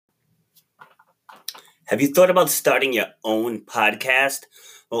Have you thought about starting your own podcast?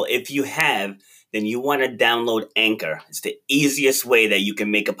 Well, if you have, then you want to download Anchor. It's the easiest way that you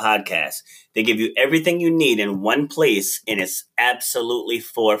can make a podcast. They give you everything you need in one place, and it's absolutely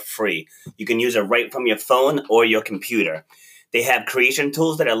for free. You can use it right from your phone or your computer. They have creation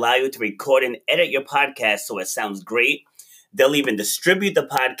tools that allow you to record and edit your podcast so it sounds great. They'll even distribute the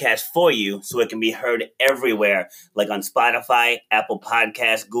podcast for you so it can be heard everywhere, like on Spotify, Apple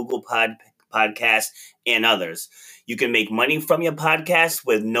Podcasts, Google Podcasts, and others. You can make money from your podcast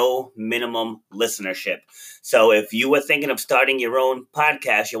with no minimum listenership. So if you were thinking of starting your own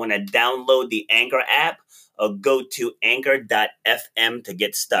podcast, you want to download the Anchor app or go to anchor.fm to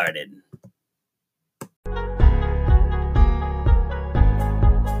get started.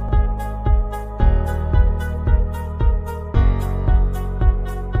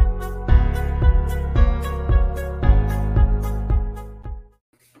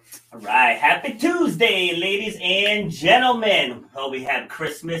 All right, happy Tuesday, ladies and gentlemen. Well, we have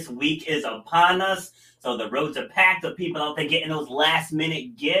Christmas week is upon us, so the roads are packed with people out there getting those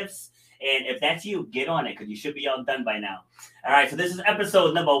last-minute gifts. And if that's you, get on it, because you should be all done by now. All right, so this is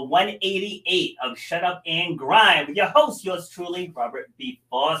episode number 188 of Shut Up and Grind with your host, yours truly, Robert B.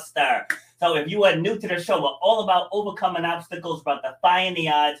 Foster. So if you are new to the show, we're all about overcoming obstacles, about defying the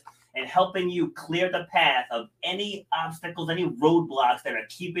odds, and helping you clear the path of any obstacles, any roadblocks that are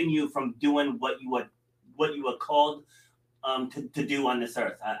keeping you from doing what you were called to do on this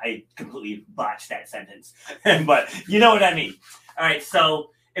earth. I completely botched that sentence, but you know what I mean. All right, so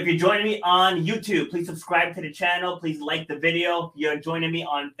if you're joining me on YouTube, please subscribe to the channel. Please like the video. If you're joining me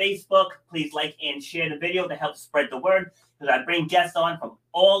on Facebook, please like and share the video to help spread the word, because I bring guests on from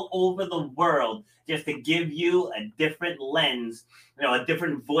all over the world just to give you a different lens, a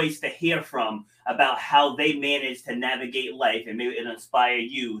different voice to hear from about how they manage to navigate life, and maybe it'll inspire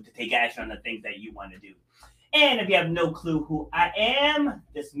you to take action on the things that you want to do. And if you have no clue who I am,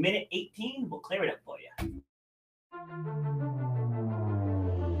 this minute 18 will clear it up for you.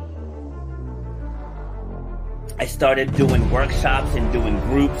 I started doing workshops and doing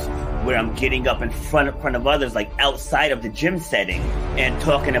groups where I'm getting up in front of others, like outside of the gym setting, and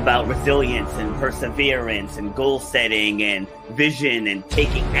talking about resilience and perseverance and goal setting and vision and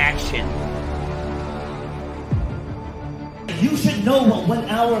taking action. You should know what 1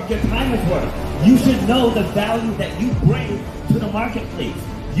 hour of your time is worth. You should know the value that you bring to the marketplace.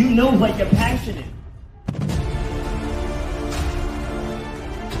 You know what your passion is.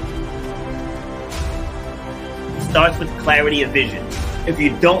 Starts with clarity of vision. If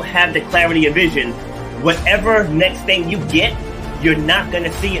you don't have the clarity of vision, whatever next thing you get, you're not going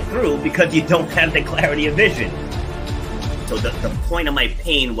to see it through because you don't have the clarity of vision. So the point of my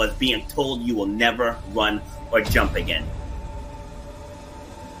pain was being told you will never run or jump again.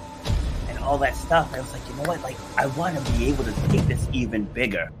 And all that stuff, I was like, you know what? I want to be able to take this even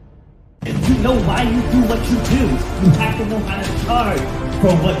bigger. If you know why you do what you do, you have to know how to charge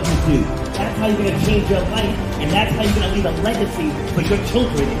for what you do. That's how you're going to change your life, and that's how you're going to leave a legacy for your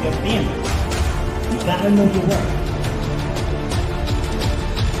children and your family. You got to know your worth.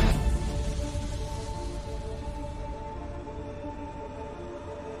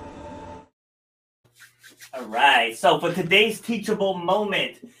 All right, so for today's teachable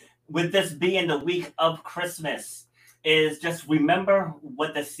moment, with this being the week of Christmas, is just remember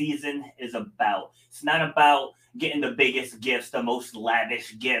what the season is about. It's not about getting the biggest gifts, the most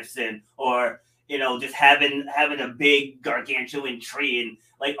lavish gifts, or just having a big gargantuan tree, and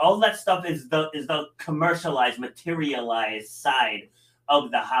like all that stuff is the commercialized, materialized side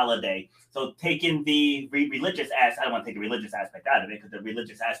of the holiday. So taking the religious aspect, I don't want to take the religious aspect out of it because the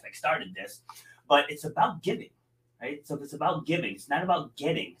religious aspect started this, but it's about giving. Right? So it's about giving. It's not about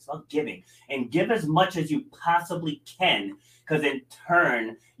getting. It's about giving. And give as much as you possibly can, because in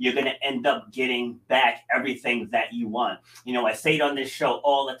turn, you're going to end up getting back everything that you want. I say it on this show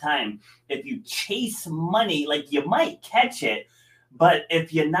all the time. If you chase money, you might catch it, but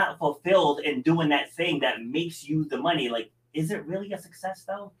if you're not fulfilled in doing that thing that makes you the money, is it really a success,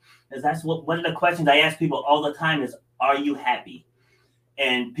 though? Because that's one of the questions I ask people all the time is, are you happy?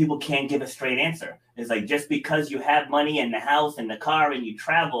 And people can't give a straight answer. It's just because you have money and the house and the car and you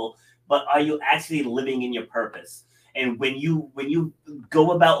travel, but are you actually living in your purpose? And when you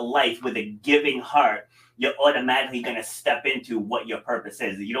go about life with a giving heart, you're automatically going to step into what your purpose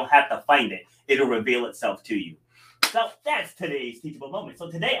is. You don't have to find it. It'll reveal itself to you. So that's today's teachable moment. So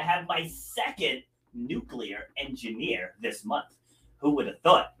today I have my second nuclear engineer this month. Who would have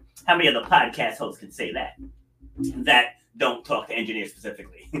thought? How many of the podcast hosts can say that? that don't talk to engineers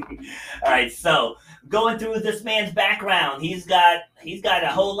specifically. All right, so going through this man's background, he's got a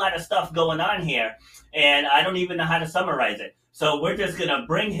whole lot of stuff going on here, and I don't even know how to summarize it. So we're just gonna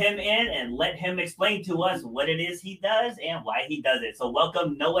bring him in and let him explain to us what it is he does and why he does it. So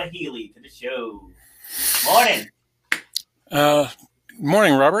welcome Noah Healy to the show. Morning.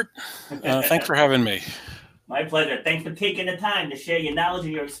 Morning, Robert. Thanks for having me. My pleasure. Thanks for taking the time to share your knowledge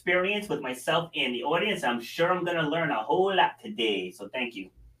and your experience with myself and the audience. I'm sure I'm going to learn a whole lot today. So thank you.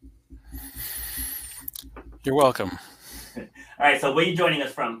 You're welcome. All right. So where are you joining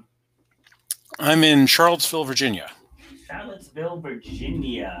us from? I'm in Charlottesville, Virginia. Charlottesville,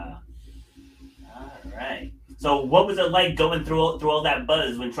 Virginia. All right. So what was it like going through all that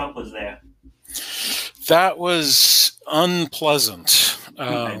buzz when Trump was there? That was unpleasant.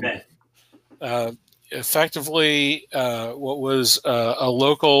 I bet. Effectively, what was a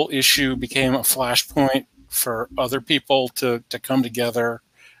local issue became a flashpoint for other people to come together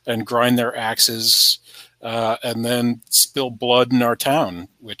and grind their axes and then spill blood in our town,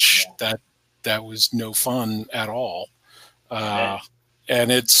 which that was no fun at all. And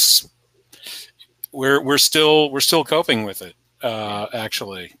we're still coping with it.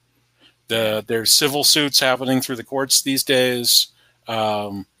 Actually, there's civil suits happening through the courts these days,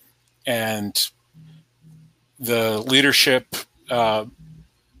 and the leadership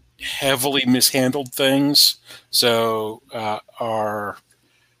heavily mishandled things. So our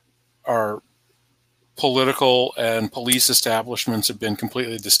political and police establishments have been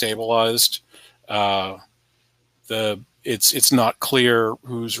completely destabilized. It's not clear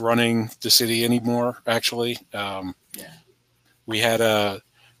who's running the city anymore. Actually, we're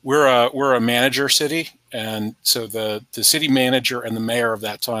a manager city, and so the city manager and the mayor of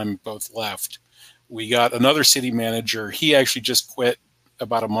that time both left. We got another city manager. He actually just quit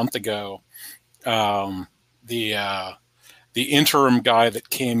about a month ago. The interim guy that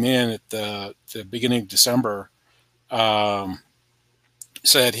came in at the beginning of December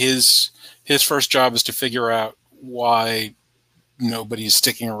said his first job is to figure out why nobody's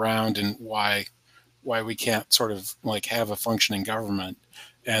sticking around and why we can't sort of like have a functioning government.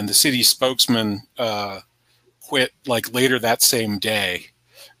 And the city spokesman quit like later that same day.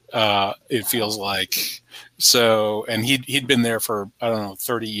 It feels like so, and he'd been there for, I don't know,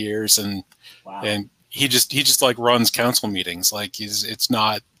 30 years, and he just like runs council meetings. Like it's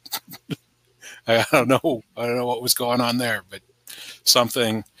not, I don't know what was going on there, but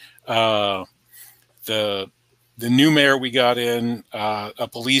something. The new mayor we got in, a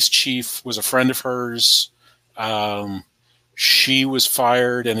police chief was a friend of hers. She was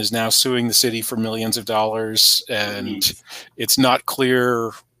fired and is now suing the city for millions of dollars, and it's not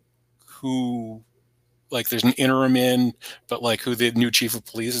clear who, like, there's an interim in, but like who the new chief of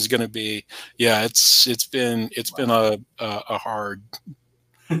police is going to be. Yeah, it's been a hard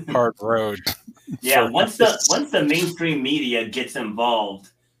road. Yeah, once the mainstream media gets involved,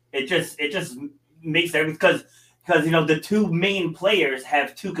 it just makes everything, because the two main players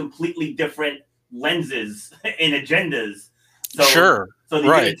have two completely different lenses and agendas. So, sure. So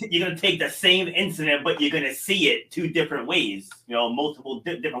right. You're gonna take the same incident, but you're gonna see it two different ways. Multiple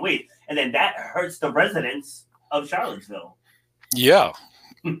different ways, and then that hurts the residents of Charlottesville. Yeah.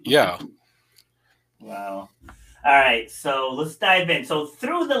 Yeah. Wow. All right, so let's dive in. So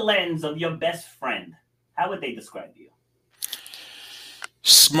through the lens of your best friend, how would they describe you?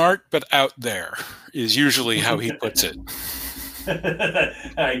 Smart but out there is usually how he puts it. All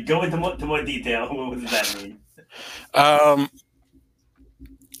right, go into more detail. What does that mean?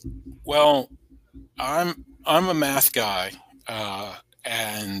 Well, I'm a math guy,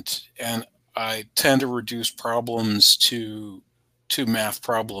 and I tend to reduce problems to math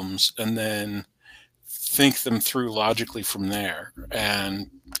problems and then think them through logically from there. And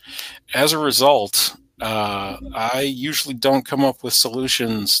as a result, I usually don't come up with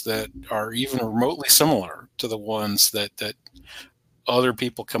solutions that are even remotely similar to the ones that other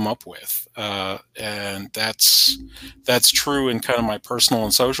people come up with, and that's true in kind of my personal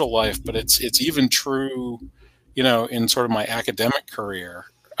and social life, but it's even true, in sort of my academic career.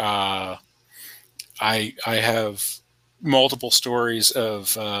 I have multiple stories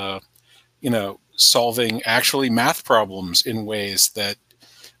of solving actually math problems in ways that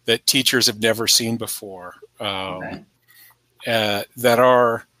teachers have never seen before. They're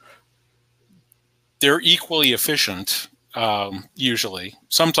equally efficient. Usually,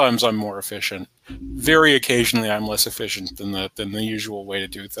 sometimes I'm more efficient. Very occasionally, I'm less efficient than the usual way to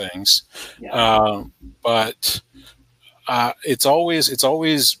do things. Yeah. But it's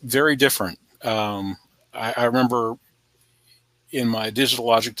always very different. I remember in my digital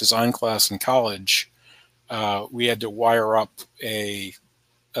logic design class in college, we had to wire up a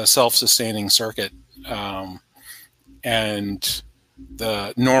self-sustaining circuit, and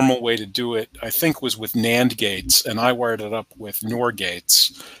the normal way to do it, I think, was with NAND gates, and I wired it up with NOR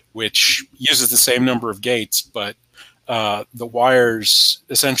gates, which uses the same number of gates, but the wires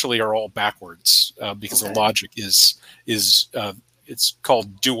essentially are all backwards because the logic is it's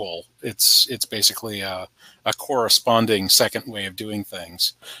called dual. It's basically a corresponding second way of doing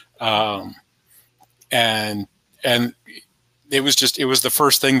things, and it was the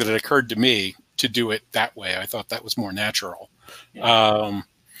first thing that had occurred to me to do it that way. I thought that was more natural. Yeah.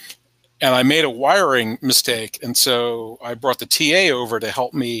 And I made a wiring mistake, and so I brought the TA over to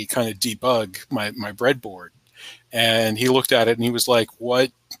help me kind of debug my breadboard. And he looked at it and he was like,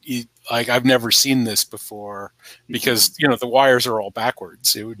 "What? Like, I've never seen this before," because the wires are all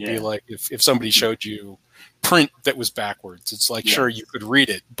backwards. It would be like if somebody showed you print that was backwards. It's like, sure, you could read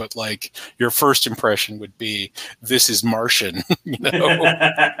it, but like your first impression would be, "This is Martian,"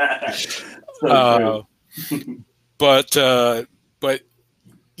 But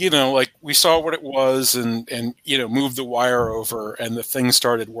like, we saw what it was and moved the wire over, and the thing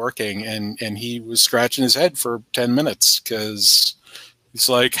started working, and he was scratching his head for 10 minutes because he's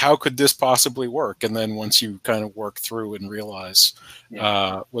like, how could this possibly work? And then once you kind of work through and realize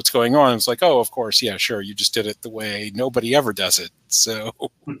what's going on, it's like, oh, of course, yeah, sure, you just did it the way nobody ever does it. So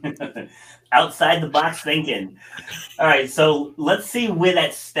outside the box thinking. All right, so let's see where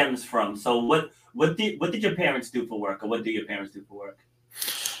that stems from. So what did your parents do for work, or what do your parents do for work?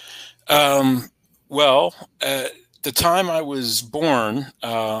 Well, at the time I was born,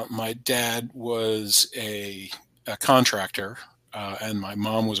 my dad was a contractor, and my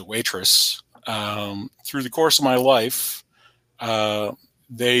mom was a waitress. Through the course of my life,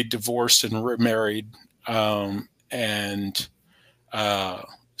 they divorced and remarried, and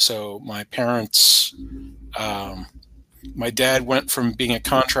so my parents, my dad went from being a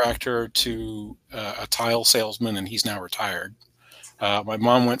contractor to a tile salesman, and he's now retired. My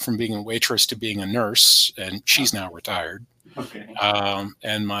mom went from being a waitress to being a nurse, and she's now retired. Okay.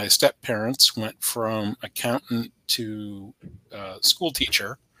 And my step-parents went from accountant to school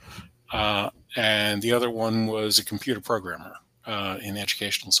teacher, and the other one was a computer programmer in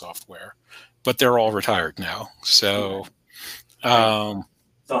educational software. But they're all retired now. So, so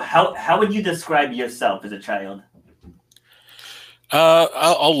how would you describe yourself as a child?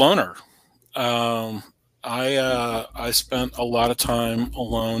 A loner. I spent a lot of time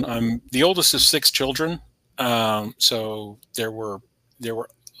alone. I'm the oldest of 6 children, so there were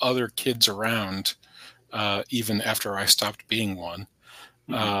other kids around even after I stopped being one.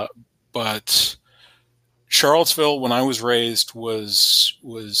 But Charlottesville, when I was raised, was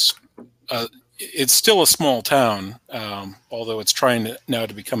it's still a small town, although it's trying now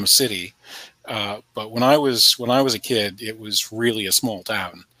to become a city. But when I was a kid, it was really a small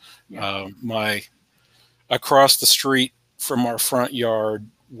town. Across the street from our front yard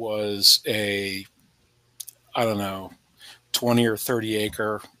was a, 20 or 30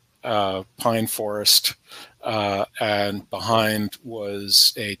 acre pine forest, and behind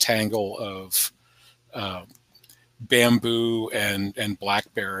was a tangle of bamboo and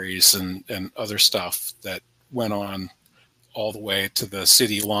blackberries and other stuff that went on all the way to the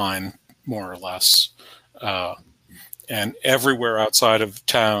city line, more or less. And everywhere outside of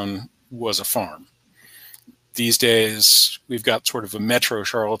town was a farm. These days, we've got sort of a metro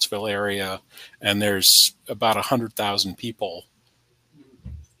Charlottesville area, and there's about 100,000 people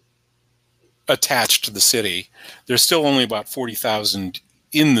attached to the city. There's still only about 40,000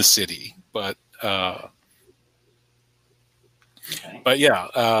 in the city, but yeah,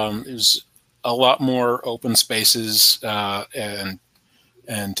 there's a lot more open spaces and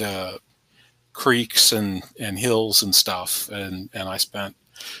creeks and hills and stuff, and I spent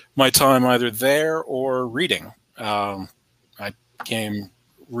my time either there or reading. I became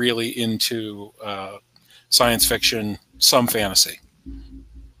really into science fiction, some fantasy.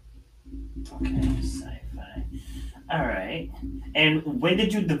 Okay, sci-fi. All right. And when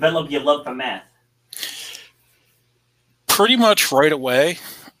did you develop your love for math? Pretty much right away.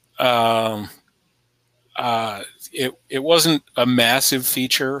 It wasn't a massive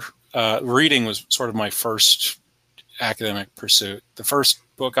feature. Reading was sort of my first academic pursuit. The first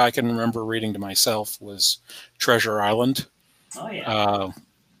book I can remember reading to myself was Treasure Island. Oh, yeah.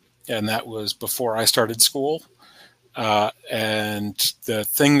 And that was before I started school. And the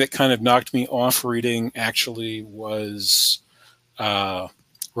thing that kind of knocked me off reading actually was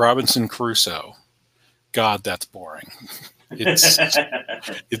Robinson Crusoe. God, that's boring. It's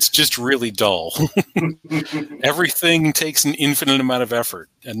It's just really dull. Everything takes an infinite amount of effort,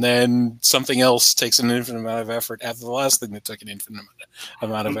 and then something else takes an infinite amount of effort after the last thing that took an infinite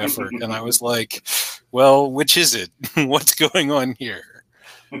amount of effort. And I was like, well, which is it? What's going on here?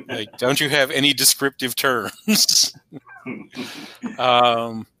 Like, don't you have any descriptive terms?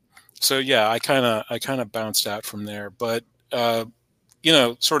 So yeah, I kind of bounced out from there. But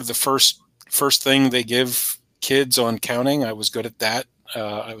sort of the first thing they give kids on counting, I was good at that.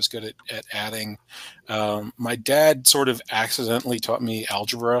 I was good at adding. My dad sort of accidentally taught me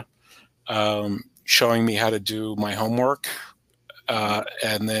algebra, showing me how to do my homework.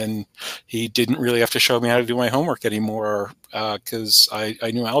 And then he didn't really have to show me how to do my homework anymore because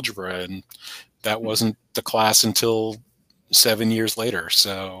I knew algebra, and that wasn't the class until 7 years later.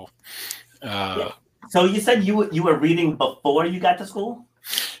 So, yeah. So you said you were reading before you got to school?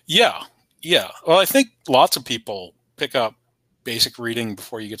 Yeah. Well, I think lots of people pick up basic reading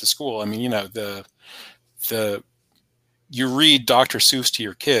before you get to school. I mean, you read Dr. Seuss to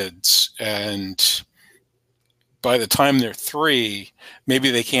your kids, and by the time they're 3,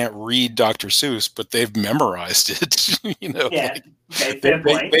 maybe they can't read Dr. Seuss, but they've memorized it. Yeah.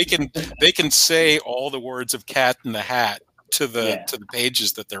 They can say all the words of Cat in the Hat to the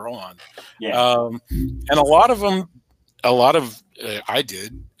pages that they're on. Yeah. And a lot of I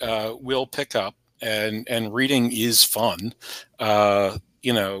did will pick up, and reading is fun. Get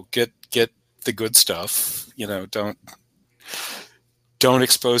the good stuff. Don't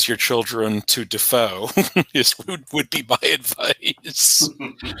expose your children to Defoe. would be my advice.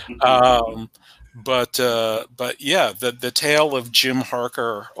 But yeah, the tale of Jim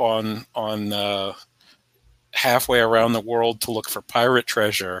Harker on halfway around the world to look for pirate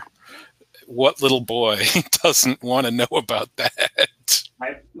treasure. What little boy doesn't want to know about that?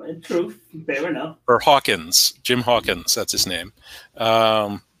 True, fair enough. Or Hawkins, Jim Hawkins, that's his name.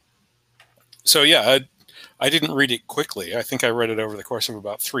 So yeah, I didn't read it quickly. I think I read it over the course of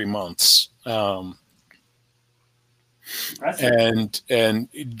about 3 months. And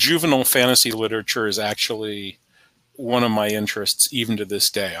juvenile fantasy literature is actually one of my interests even to this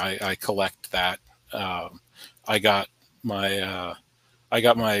day. I collect that. I got my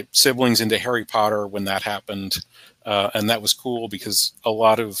siblings into Harry Potter when that happened, and that was cool because a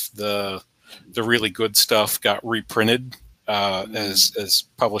lot of the really good stuff got reprinted as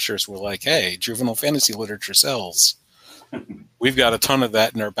publishers were like, "Hey, juvenile fantasy literature sells. We've got a ton of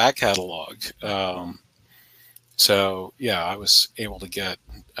that in our back catalog." So yeah, I was able to get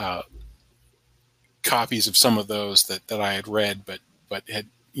copies of some of those that I had read, but had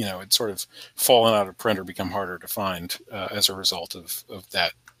had sort of fallen out of print or become harder to find as a result of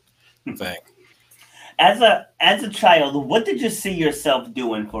that thing. As a child, what did you see yourself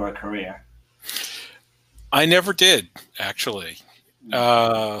doing for a career? I never did, actually.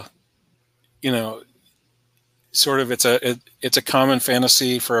 Sort of it's a common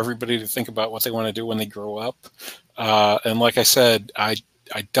fantasy for everybody to think about what they want to do when they grow up. And like I said, I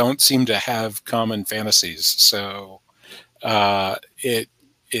don't seem to have common fantasies. So it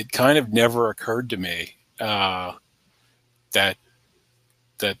kind of never occurred to me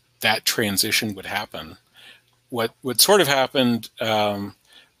that transition would happen. What sort of happened, I'm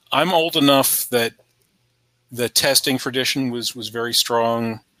old enough that the testing tradition was very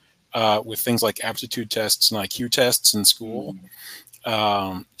strong with things like aptitude tests and IQ tests in school.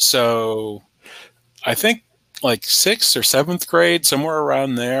 So I think like 6th or 7th grade, somewhere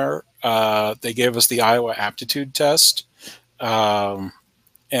around there, they gave us the Iowa aptitude test.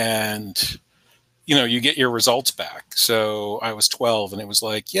 And you get your results back. So I was 12 and it was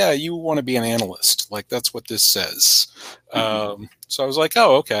like, yeah, you want to be an analyst. Like, that's what this says. So I was like,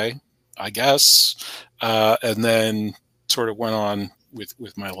 oh, okay, I guess. And then sort of went on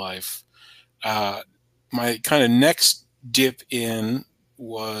with my life. My kind of next dip in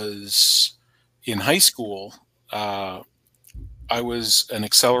was in high school. I was an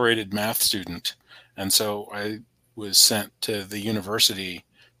accelerated math student. And so I was sent to the university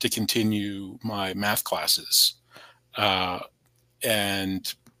to continue my math classes.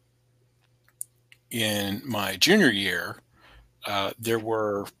 And in my junior year, there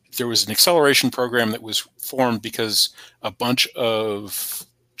was an acceleration program that was formed because a bunch of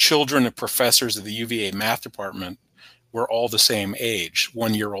children of professors of the UVA math department were all the same age,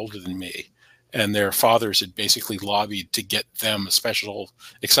 1 year older than me. And their fathers had basically lobbied to get them a special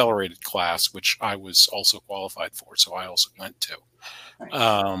accelerated class, which I was also qualified for. So I also went to.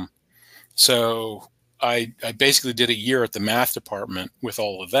 So I basically did a year at the math department with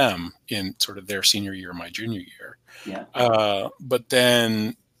all of them in sort of their senior year, my junior year. Yeah. But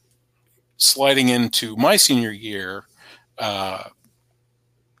then sliding into my senior year,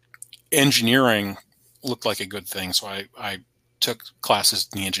 engineering looked like a good thing, so I took classes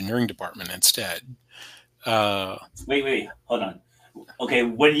in the engineering department instead. Wait, hold on. Okay,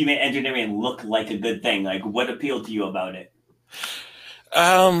 what do you mean engineering look like a good thing? Like, what appealed to you about it?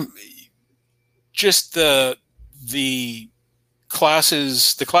 Just the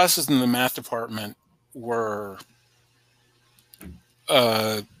classes in the math department were,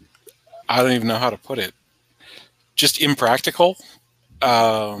 I don't even know how to put it, just impractical.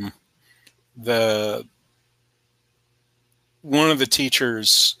 The one of the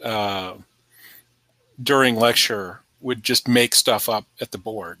teachers during lecture would just make stuff up at the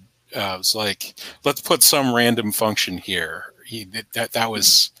board. It was like, let's put some random function here. That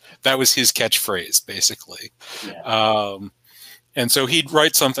was his catchphrase, basically. Yeah. And so he'd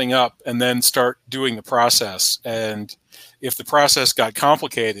write something up and then start doing the process. And if the process got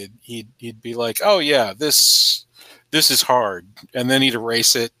complicated, he'd be like, "Oh yeah, this is hard," and then he'd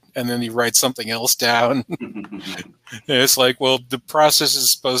erase it, and then he'd write something else down. And it's like, well, the process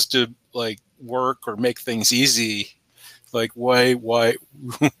is supposed to like work or make things easy. Like, why, what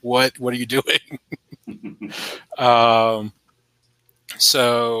are you doing?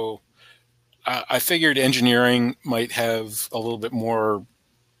 So I figured engineering might have a little bit more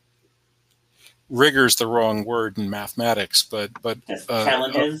rigor's the wrong word in mathematics, but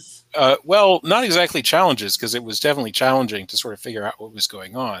challenges. Well, not exactly challenges, because it was definitely challenging to sort of figure out what was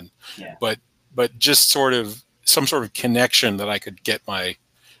going on. Yeah. But just sort of some sort of connection that I could get my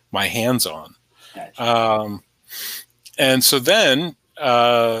hands on. Gotcha. And so then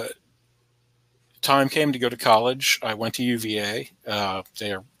time came to go to college. I went to UVA.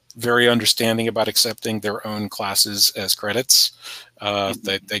 They are very understanding about accepting their own classes as credits.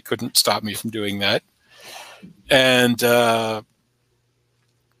 They couldn't stop me from doing that. And I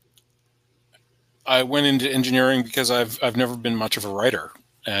went into engineering because I've never been much of a writer,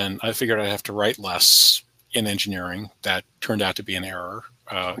 and I figured I'd have to write less in engineering. That turned out to be an error.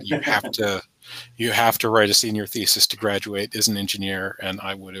 You have to write a senior thesis to graduate as an engineer, and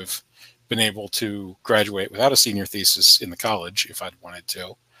I would have been able to graduate without a senior thesis in the college if I'd wanted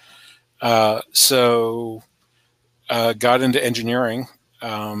to. So got into engineering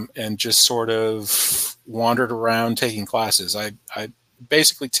and just sort of wandered around taking classes. I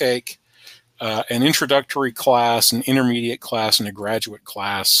basically take an introductory class, an intermediate class, and a graduate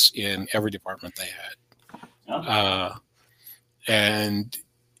class in every department they had. Okay. And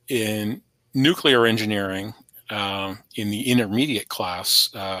in nuclear engineering, in the intermediate class,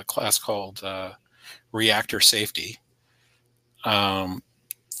 class called reactor safety,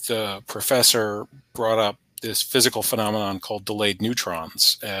 the professor brought up this physical phenomenon called delayed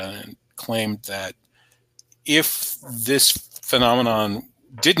neutrons and claimed that if this phenomenon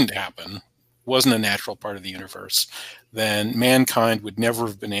didn't happen, wasn't a natural part of the universe, then mankind would never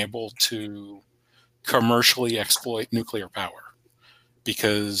have been able to commercially exploit nuclear power,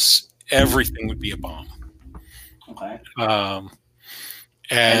 because everything would be a bomb. Okay.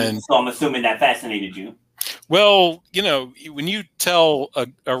 And so I'm assuming that fascinated you. Well, you know, when you tell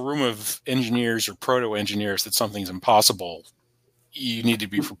a room of engineers or proto-engineers that something's impossible, you need to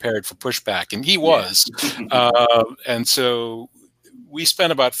be prepared for pushback. And he was. And so we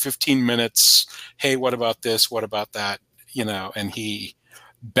spent about 15 minutes, hey, what about this? What about that? You know, and he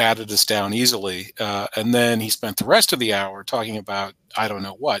batted us down easily. And then he spent the rest of the hour talking about I don't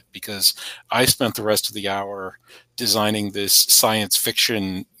know what, because I spent the rest of the hour designing this science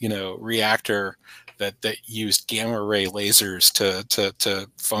fiction, you know, reactor that used gamma ray lasers to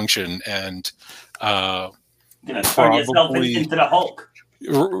function, and turn yourself into the Hulk.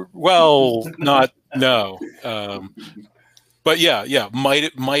 Well, no. But yeah,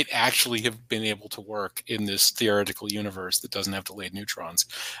 might actually have been able to work in this theoretical universe that doesn't have delayed neutrons.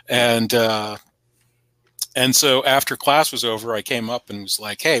 And so after class was over, I came up and was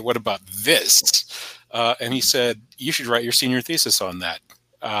like, "Hey, what about this?" And he said, "You should write your senior thesis on that."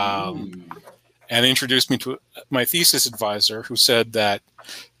 And introduced me to my thesis advisor, who said that,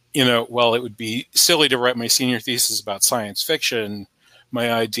 you know, well, it would be silly to write my senior thesis about science fiction.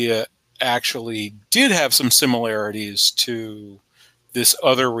 My idea actually did have some similarities to this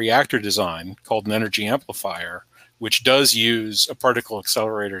other reactor design called an energy amplifier, which does use a particle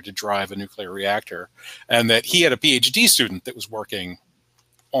accelerator to drive a nuclear reactor, and that he had a PhD student that was working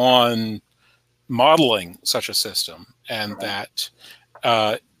on modeling such a system, and that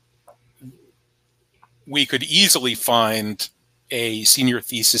we could easily find a senior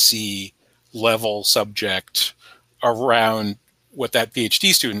thesis-y level subject around what that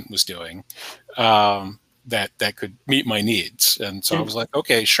PhD student was doing. that could meet my needs. And so I was like,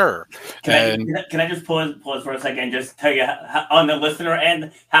 okay, sure. Can I just pause for a second and just tell you on the listener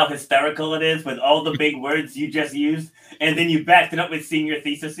end how hysterical it is with all the big words you just used, and then you backed it up with senior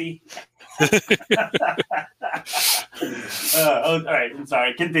thesisy. All right. I'm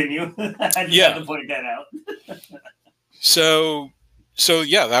sorry. Continue. I just had to point that out. So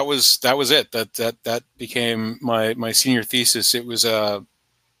yeah, that was it. That became my senior thesis. It was a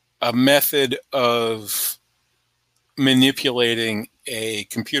method of manipulating a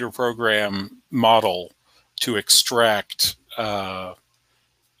computer program model to extract a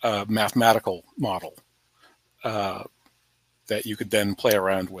mathematical model that you could then play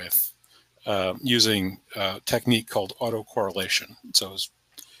around with using a technique called autocorrelation. So it was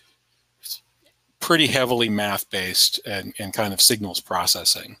pretty heavily math-based and kind of signals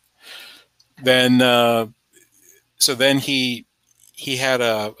processing. Then, so then he had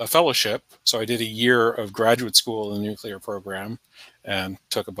a fellowship. So I did a year of graduate school in the nuclear program and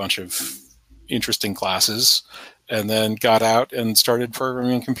took a bunch of interesting classes, and then got out and started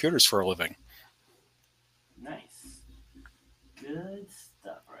programming computers for a living. Nice. Good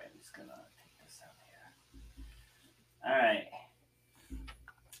stuff. All right, I'm just going to take this out here. All right.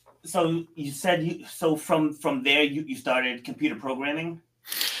 So you said from there you started computer programming?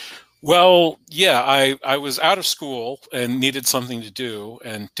 Well, yeah, I was out of school and needed something to do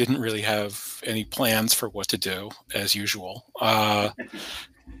and didn't really have any plans for what to do, as usual.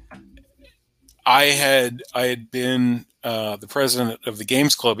 I had been the president of the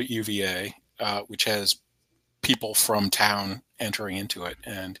Games Club at UVA, which has people from town entering into it.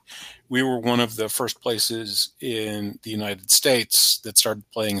 And we were one of the first places in the United States that started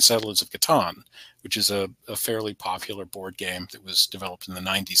playing Settlers of Catan, which is a fairly popular board game that was developed in the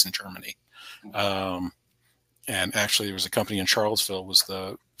 90s in Germany. And actually, there was a company in Charlottesville was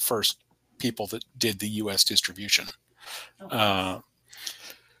the first people that did the U.S. distribution.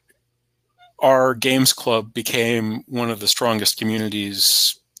 Our games club became one of the strongest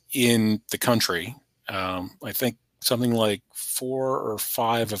communities in the country. I think something like 4 or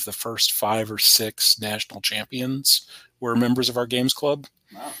 5 of the first 5 or 6 national champions were members of our games club.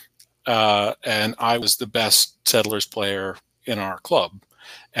 Wow. And I was the best Settlers player in our club.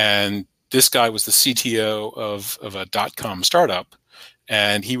 And this guy was the CTO of a .com startup,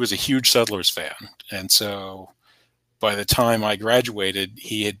 and he was a huge Settlers fan. And so by the time I graduated,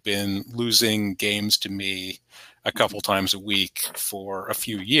 he had been losing games to me a couple times a week for a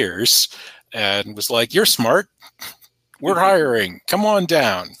few years, and was like, "You're smart. We're hiring. Come on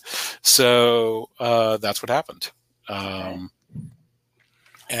down." So that's what happened.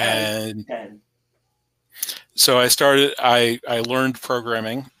 And so I started. I learned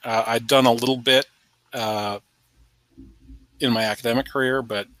programming. I'd done a little bit in my academic career,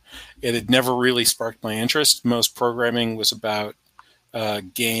 but it had never really sparked my interest. Most programming was about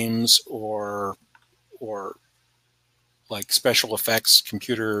games or like special effects,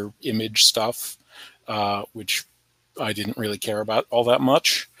 computer image stuff, which I didn't really care about all that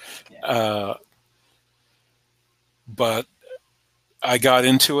much. Yeah. But I got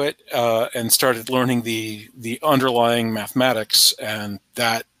into it and started learning the underlying mathematics, and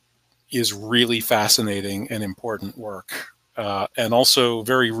that is really fascinating and important work, and also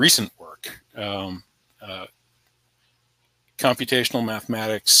very recent work. Computational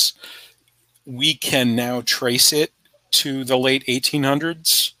mathematics, we can now trace it to the late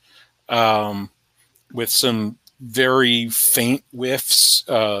 1800s with some very faint whiffs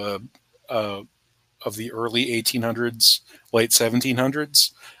of the early 1800s, late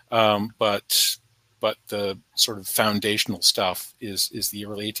 1700s, but the sort of foundational stuff is the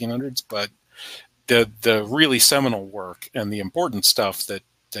early 1800s. But the really seminal work and the important stuff that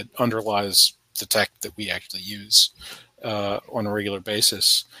underlies the tech that we actually use on a regular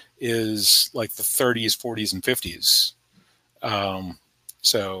basis is like the 30s, 40s, and 50s.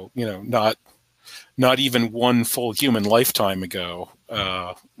 So, you know, not even one full human lifetime ago,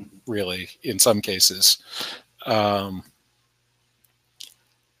 really, in some cases. And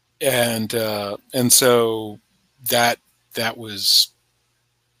so that was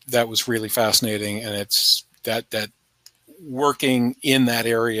really fascinating, and it's that working in that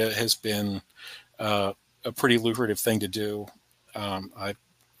area has been a pretty lucrative thing to do.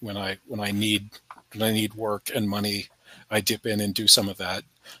 When I need work and money, I dip in and do some of that.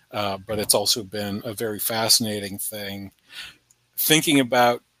 But it's also been a very fascinating thing. Thinking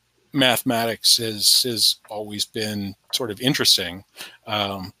about mathematics has always been sort of interesting,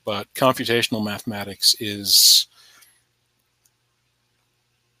 but computational mathematics is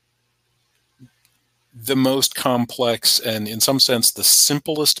the most complex, and in some sense the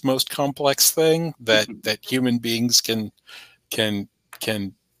simplest, most complex thing that human beings can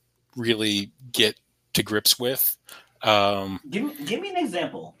really get to grips with. Give me an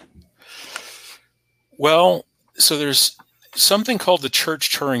example. Well, so there's something called the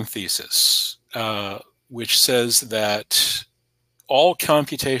Church-Turing thesis, which says that all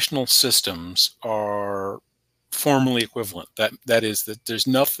computational systems are formally equivalent. That is, that there's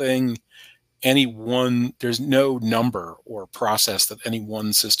no number or process that any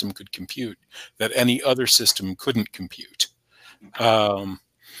one system could compute that any other system couldn't compute.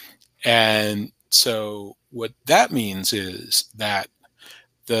 And so what that means is that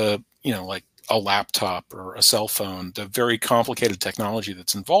like a laptop or a cell phone, the very complicated technology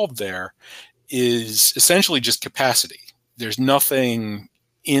that's involved there is essentially just capacity. There's nothing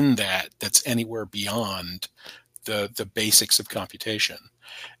in that that's anywhere beyond the basics of computation.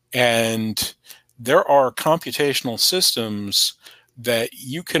 And there are computational systems that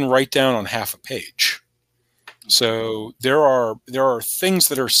you can write down on half a page. So there are things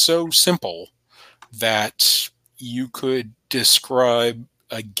that are so simple that you could describe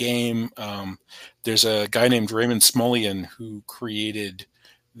a game. There's a guy named Raymond Smullyan who created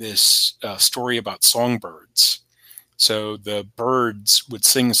this story about songbirds. So the birds would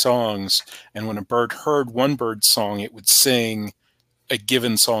sing songs, and when a bird heard one bird's song, it would sing a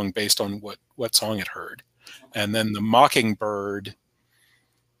given song based on what song it heard. And then the mockingbird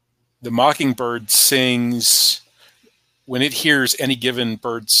sings, when it hears any given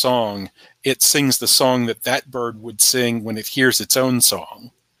bird's song, it sings the song that bird would sing when it hears its own song.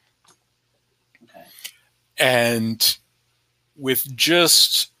 Okay. And with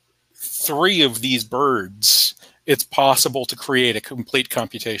just 3 of these birds, it's possible to create a complete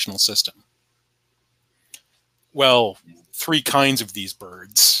computational system. Well, 3 kinds of these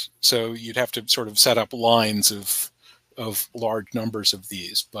birds. So you'd have to sort of set up lines of large numbers of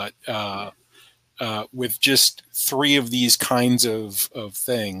these. But with just 3 of these kinds of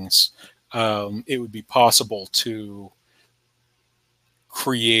things, it would be possible to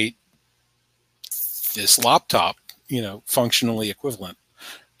create this laptop, functionally equivalent.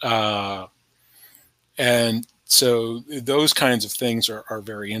 And so those kinds of things are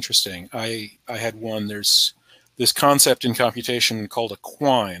very interesting. I had one, there's this concept in computation called a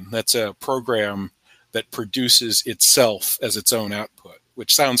quine. That's a program that produces itself as its own output,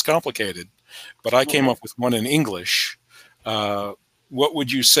 which sounds complicated, but I came up with one in English. What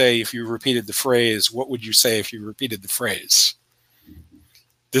would you say if you repeated the phrase? What would you say if you repeated the phrase?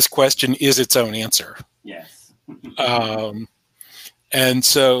 This question is its own answer. Yes. And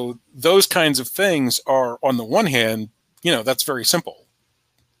so those kinds of things are, on the one hand, that's very simple.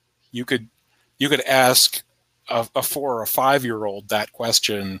 You could ask a 4 or 5-year-old that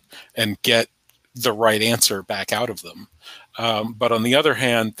question and get the right answer back out of them. But on the other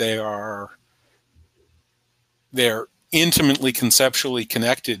hand, they're intimately conceptually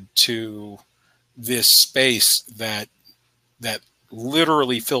connected to this space that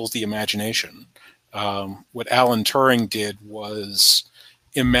literally fills the imagination. What Alan Turing did was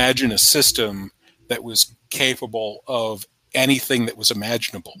imagine a system that was capable of anything that was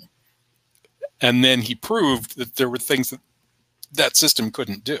imaginable. And then he proved that there were things that system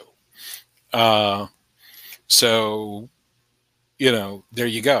couldn't do. So, there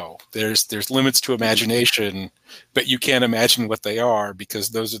you go. There's limits to imagination, but you can't imagine what they are because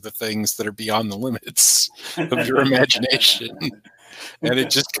those are the things that are beyond the limits of your imagination. And it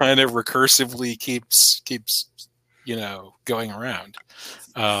just kind of recursively keeps going around.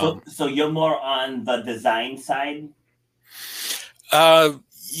 So you're more on the design side?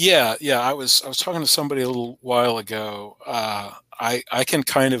 Yeah. I was talking to somebody a little while ago. I can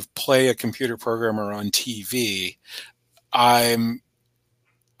kind of play a computer programmer on TV. I'm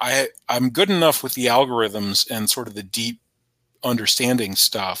good enough with the algorithms and sort of the deep understanding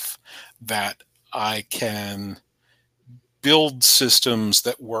stuff that I can build systems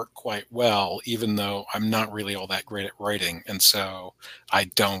that work quite well, even though I'm not really all that great at writing, and so I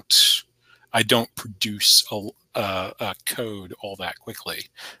don't produce a code all that quickly.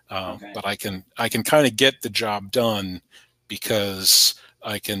 Okay. But I can kind of get the job done because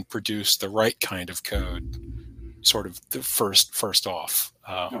I can produce the right kind of code, sort of the first off,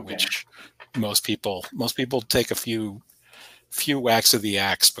 which most people take a few whacks of the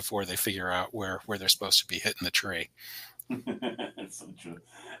axe before they figure out where they're supposed to be hitting the tree. That's so true.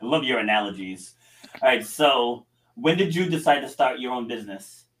 I love your analogies. All right, so when did you decide to start your own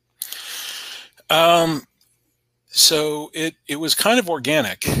business? So it was kind of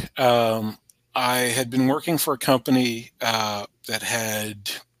organic. I had been working for a company that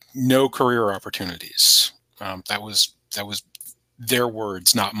had no career opportunities. That was their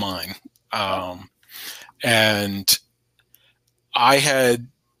words, not mine. And I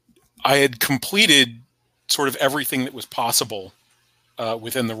had completed sort of everything that was possible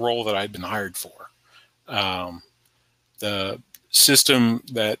within the role that I'd been hired for. The system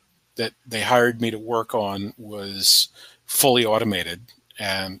that they hired me to work on was fully automated,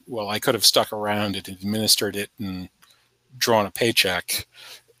 and well, I could have stuck around and administered it and drawn a paycheck.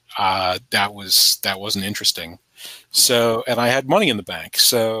 That wasn't interesting. So, and I had money in the bank,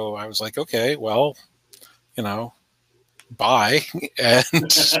 so I was like, okay, well, bye, and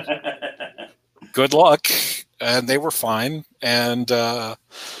good luck. And they were fine, and so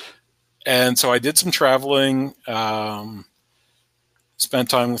I did some traveling. Spent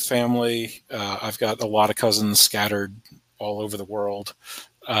time with family. I've got a lot of cousins scattered all over the world,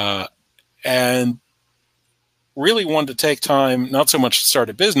 and really wanted to take time, not so much to start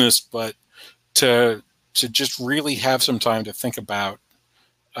a business, but to just really have some time to think about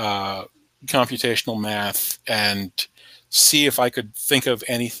computational math and see if I could think of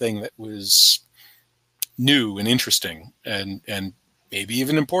anything that was new and interesting and maybe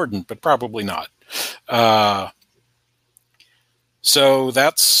even important, but probably not. So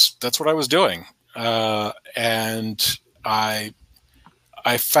that's what I was doing, and I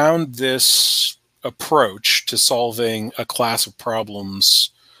found this approach to solving a class of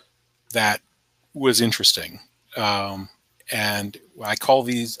problems that was interesting, and I call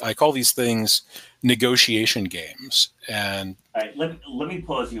these things negotiation games. And all right, let me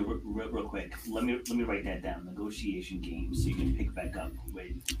pause you real quick. Let me write that down. Negotiation games, so you can pick back up where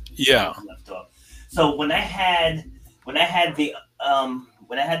you left off. So when I had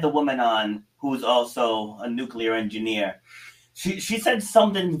the woman on who's also a nuclear engineer, she said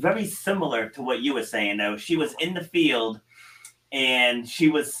something very similar to what you were saying. Though she was in the field and she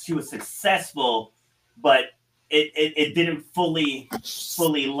was successful, but it didn't fully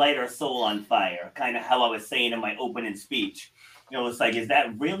light her soul on fire. Kind of how I was saying in my opening speech. It's like, is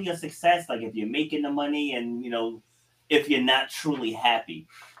that really a success? Like, if you're making the money and if you're not truly happy.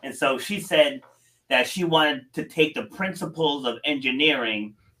 And so she said that she wanted to take the principles of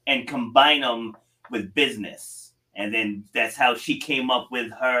engineering and combine them with business. And then that's how she came up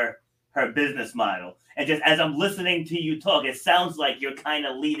with her business model. And just as I'm listening to you talk, it sounds like you're kind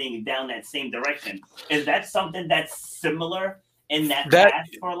of leading down that same direction. Is that something that's similar in that path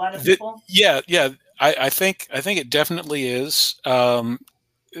for a lot of people? Yeah. I think it definitely is.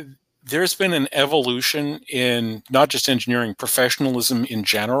 There's been an evolution in not just engineering, professionalism in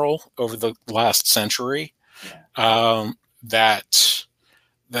general over the last century, that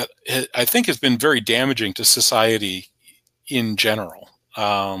I think has been very damaging to society in general.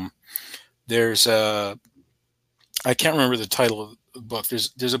 There's I can't remember the title of the book.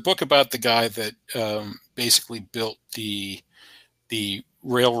 There's a book about the guy that basically built the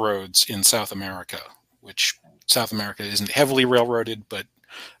railroads in South America, which South America isn't heavily railroaded, but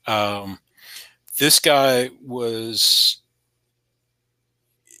this guy was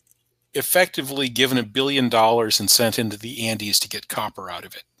effectively given $1 billion and sent into the Andes to get copper out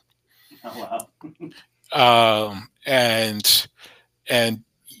of it. Oh, wow. And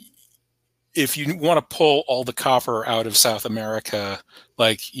if you want to pull all the copper out of South America,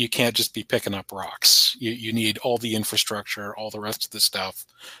 like, you can't just be picking up rocks. You need all the infrastructure, all the rest of the stuff.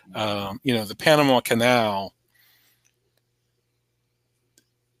 The Panama Canal,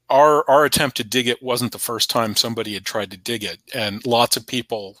 our attempt to dig it wasn't the first time somebody had tried to dig it. And lots of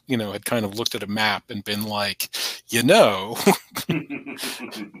people, had kind of looked at a map and been like,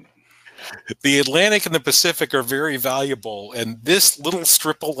 the Atlantic and the Pacific are very valuable, and this little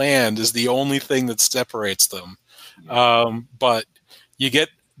strip of land is the only thing that separates them. But you get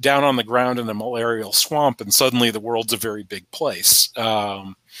down on the ground in a malarial swamp, and suddenly the world's a very big place.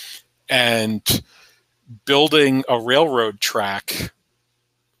 And building a railroad track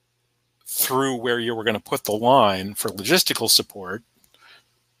through where you were going to put the line for logistical support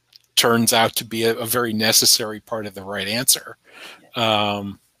turns out to be a very necessary part of the right answer.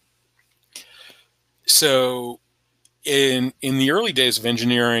 So in the early days of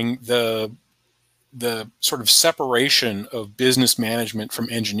engineering, the sort of separation of business management from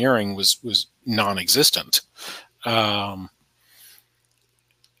engineering was non-existent. And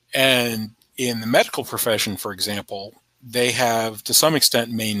in the medical profession, for example, they have to some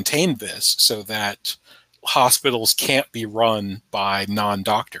extent maintained this so that hospitals can't be run by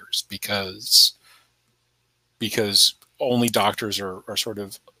non-doctors because only doctors are sort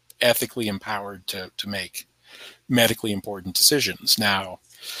of ethically empowered to make medically important decisions. Now,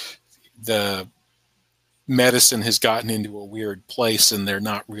 medicine has gotten into a weird place, and they're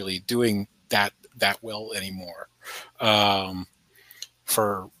not really doing that well anymore,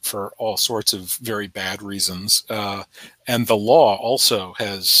 for all sorts of very bad reasons. And the law also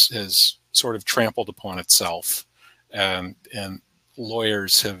has sort of trampled upon itself, and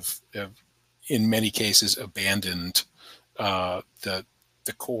lawyers have in many cases abandoned the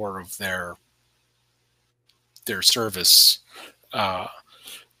core of their service.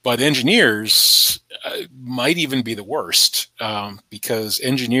 But engineers might even be the worst, because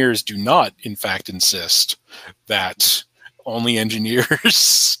engineers do not, in fact, insist that only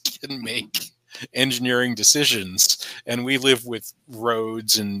engineers can make engineering decisions. And we live with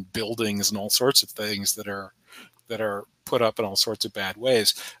roads and buildings and all sorts of things that are put up in all sorts of bad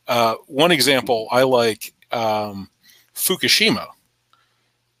ways. One example I like, Fukushima.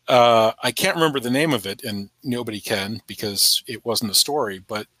 I can't remember the name of it, and nobody can because it wasn't a story,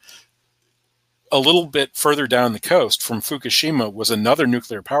 but a little bit further down the coast from Fukushima was another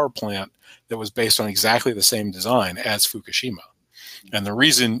nuclear power plant that was based on exactly the same design as Fukushima. And the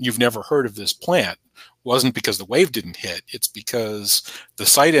reason you've never heard of this plant wasn't because the wave didn't hit. It's because the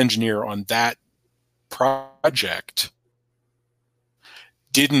site engineer on that project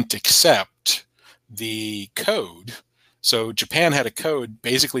didn't accept the code. So Japan had a code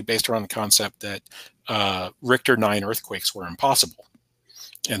basically based around the concept that Richter 9 earthquakes were impossible.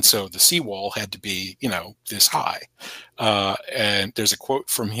 And so the seawall had to be, this high. And there's a quote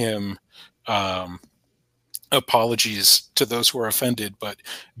from him, apologies to those who are offended, but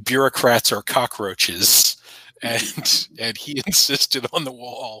bureaucrats are cockroaches. And he insisted on the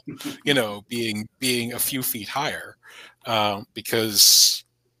wall, being a few feet higher, because,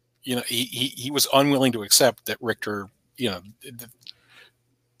 he was unwilling to accept that Richter,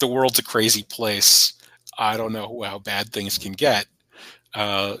 the world's a crazy place. I don't know how bad things can get.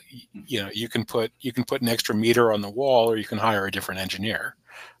 You can put an extra meter on the wall, or you can hire a different engineer.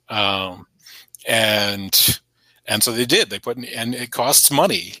 And so they did. They put, and it costs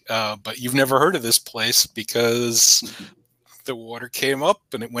money, but you've never heard of this place because the water came up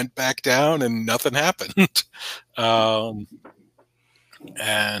and it went back down and nothing happened.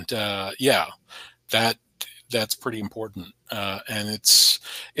 That's pretty important. And it's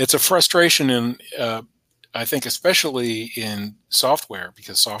a frustration in, I think, especially in software,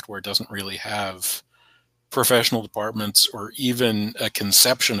 because software doesn't really have professional departments or even a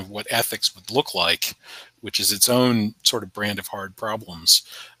conception of what ethics would look like, which is its own sort of brand of hard problems.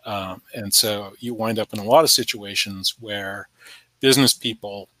 And so you wind up in a lot of situations where business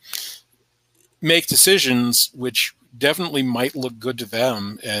people make decisions which definitely might look good to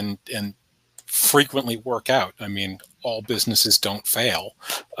them and frequently work out. I mean, all businesses don't fail,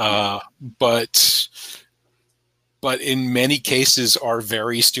 but in many cases are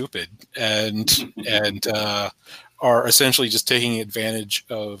very stupid and are essentially just taking advantage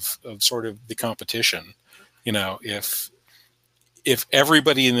of sort of the competition. If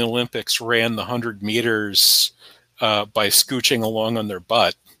everybody in the Olympics ran the 100 meters by scooching along on their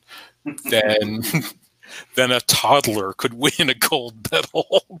butt, then a toddler could win a gold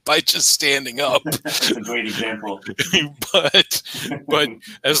medal by just standing up. That's a great example. but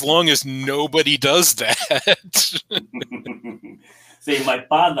as long as nobody does that. See, my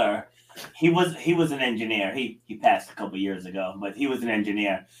father, he was an engineer. He passed a couple years ago, but he was an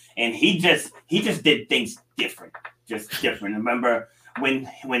engineer, and he just did things different. Just different. Remember when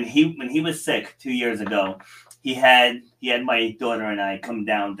he was sick 2 years ago, he had my daughter and I come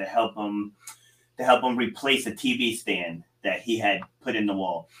down to help him replace a TV stand that he had put in the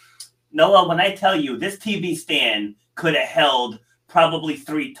wall. Noah, when I tell you this TV stand could have held probably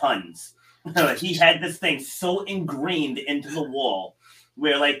 3 tons. He had this thing so ingrained into the wall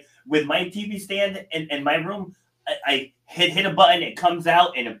where, like, with my TV stand in my room, I hit a button, it comes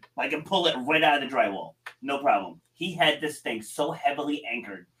out, and I can pull it right out of the drywall. No problem. He had this thing so heavily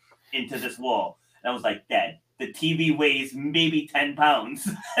anchored into this wall. And I was like, Dad, the TV weighs maybe 10 pounds.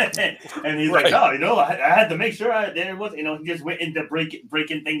 And he's right. Like, oh, I had to make sure there was, he just went into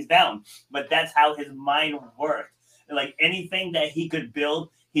breaking things down. But that's how his mind worked. Like anything that he could build,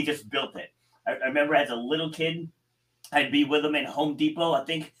 he just built it. I remember as a little kid, I'd be with him in Home Depot. I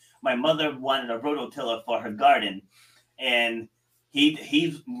think my mother wanted a rototiller for her garden. And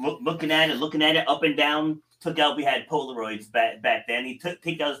he's looking at it up and down. We had Polaroids back then. He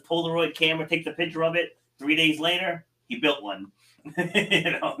take out his Polaroid camera, take the picture of it. 3 days later, he built one.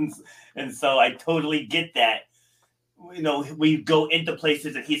 And so I totally get that. We go into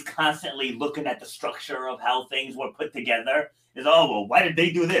places and he's constantly looking at the structure of how things were put together. Why did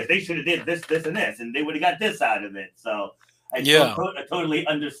they do this? They should have did this, and this, and they would have got this out of it. So I totally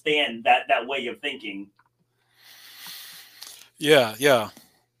understand that way of thinking. Yeah, yeah.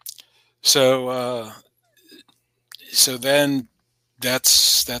 So so then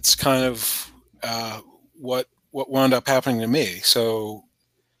that's kind of what wound up happening to me. So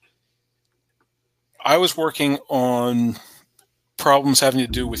I was working on problems having to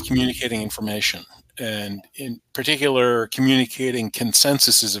do with communicating information, and in particular, communicating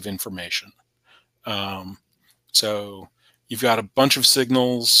consensuses of information. Um, so you've got a bunch of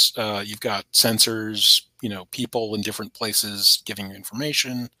signals, you've got sensors, people in different places giving you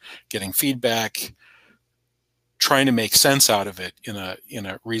information, getting feedback, trying to make sense out of it in a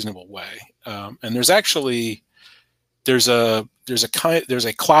reasonable way. And there's a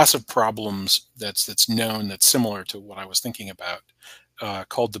class of problems that's known, that's similar to what I was thinking about,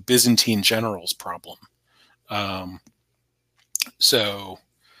 called the Byzantine generals problem. So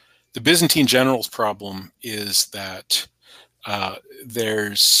the Byzantine generals problem is that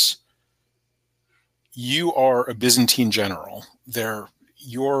you are a Byzantine general.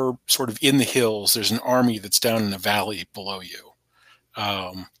 You're sort of in the hills. There's an army that's down in a valley below you.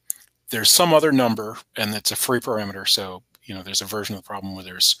 There's some other number, and it's a free parameter. So, there's a version of the problem where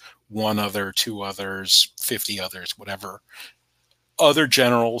there's one other, two others, 50 others, whatever, other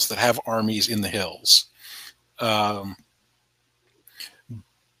generals that have armies in the hills. But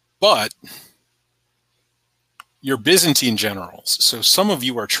you're Byzantine generals, so some of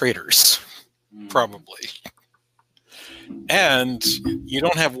you are traitors, probably. And you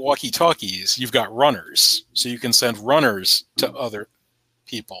don't have walkie-talkies, you've got runners. So you can send runners to other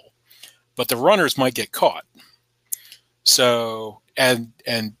people. But the runners might get caught. So, and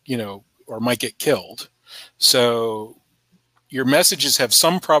or might get killed. So your messages have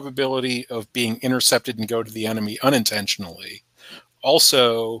some probability of being intercepted and go to the enemy unintentionally.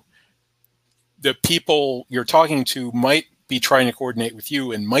 Also, the people you're talking to might be trying to coordinate with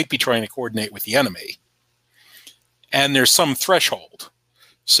you and might be trying to coordinate with the enemy. And there's some threshold.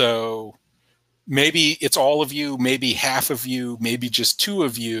 So maybe it's all of you, maybe half of you, maybe just two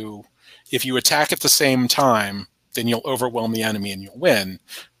of you. If you attack at the same time, then you'll overwhelm the enemy and you'll win.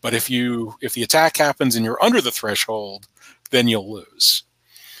 But if the attack happens and you're under the threshold, then you'll lose.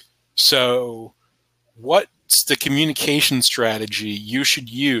 So what's the communication strategy you should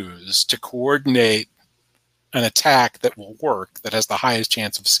use to coordinate an attack that will work, that has the highest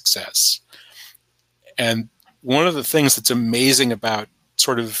chance of success? And one of the things that's amazing about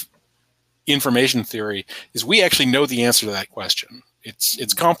sort of information theory is we actually know the answer to that question.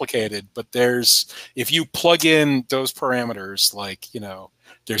 It's complicated, but if you plug in those parameters, like,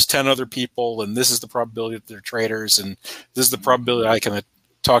 there's 10 other people, and this is the probability that they're traitors, and this is the probability I can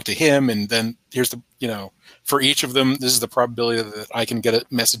talk to him, and then here's the, for each of them, this is the probability that I can get a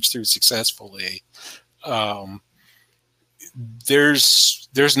message through successfully. There's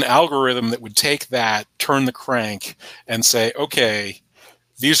an algorithm that would take that, turn the crank, and say, okay,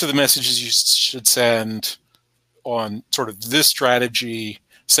 these are the messages you should send on sort of this strategy,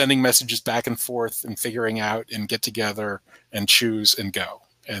 sending messages back and forth and figuring out and get together and choose and go.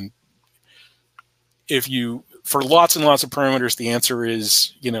 And for lots and lots of parameters, the answer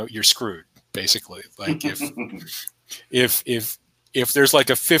is, you're screwed, basically. Like if there's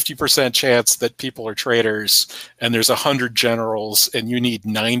like a 50% chance that people are traitors and there's 100 generals and you need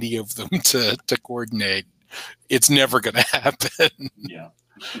 90 of them to coordinate, it's never going to happen. Yeah.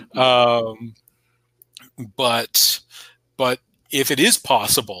 But if it is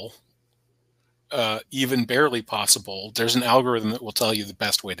possible, even barely possible, there's an algorithm that will tell you the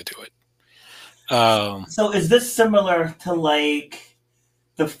best way to do it. So is this similar to like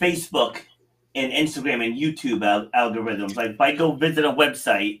the Facebook and Instagram and YouTube algorithms? Like if I go visit a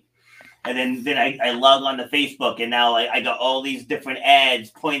website and then I log on to Facebook and now I got all these different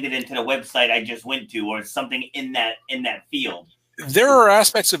ads pointed into the website I just went to, or something in that field. There are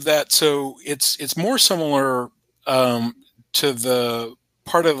aspects of that. So it's more similar to the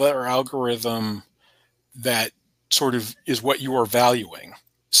part of our algorithm that sort of is what you are valuing.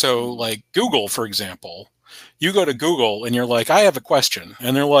 So like Google, for example, you go to Google and you're like, I have a question.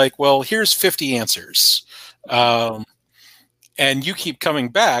 And they're like, well, here's 50 answers. And you keep coming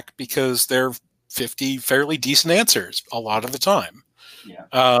back because they're 50 fairly decent answers a lot of the time.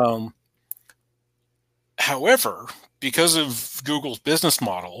 Yeah. However, because of Google's business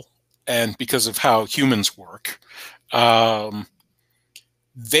model and because of how humans work,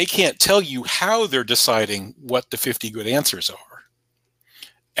 they can't tell you how they're deciding what the 50 good answers are.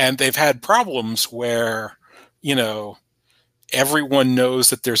 And they've had problems where, everyone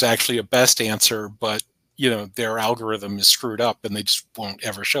knows that there's actually a best answer, but, their algorithm is screwed up and they just won't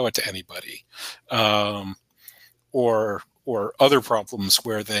ever show it to anybody. Or or other problems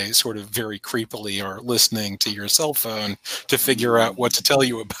where they sort of very creepily are listening to your cell phone to figure out what to tell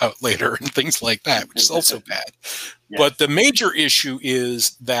you about later and things like that, which is also bad. Yes. But the major issue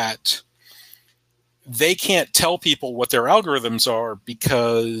is that they can't tell people what their algorithms are,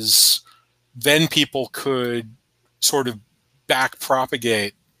 because then people could sort of back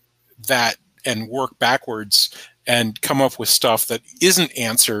propagate that and work backwards and come up with stuff that isn't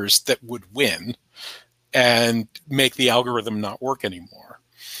answers that would win and make the algorithm not work anymore.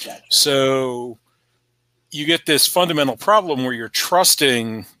 Gotcha. So you get this fundamental problem where you're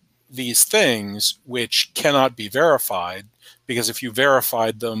trusting these things which cannot be verified, because if you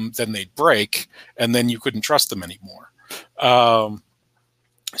verified them, then they'd break, and then you couldn't trust them anymore.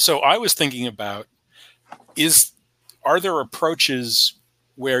 So I was thinking about, are there approaches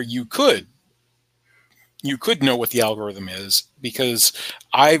where you could know what the algorithm is? Because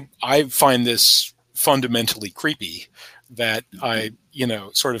I find this fundamentally creepy, that I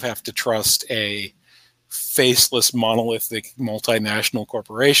sort of have to trust a faceless, monolithic, multinational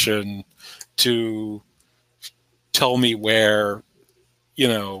corporation to tell me where,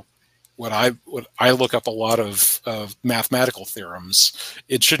 when I look up a lot of mathematical theorems,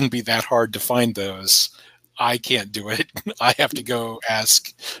 it shouldn't be that hard to find those. I can't do it. I have to go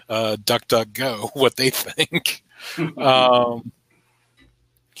ask DuckDuckGo what they think.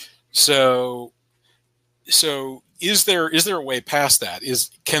 So is there a way past that?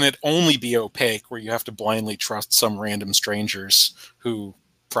 Can it only be opaque, where you have to blindly trust some random strangers who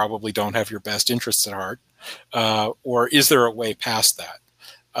probably don't have your best interests at heart? Or is there a way past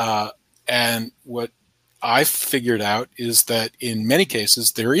that? And what I figured out is that in many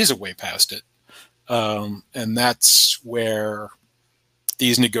cases there is a way past it. And that's where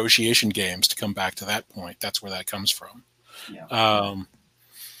these negotiation games, to come back to that point, that's where that comes from. Yeah.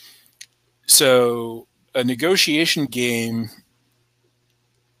 So a negotiation game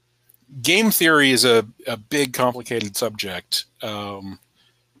theory is a big, complicated subject.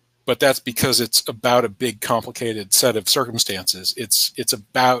 But that's because it's about a big, complicated set of circumstances. It's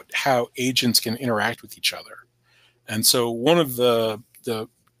about how agents can interact with each other. And so one of the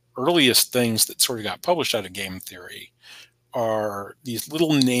earliest things that sort of got published out of game theory are these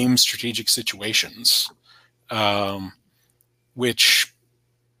little named strategic situations, which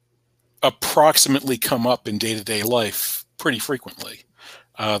approximately come up in day-to-day life pretty frequently.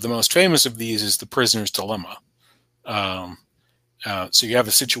 The most famous of these is the prisoner's dilemma. So you have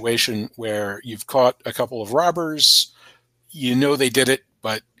a situation where you've caught a couple of robbers, they did it,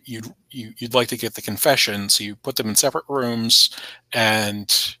 but you'd like to get the confession, so you put them in separate rooms,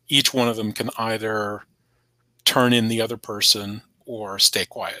 and each one of them can either turn in the other person or stay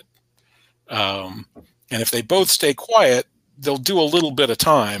quiet. And if they both stay quiet, they'll do a little bit of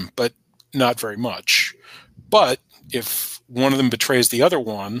time, but not very much. But if one of them betrays the other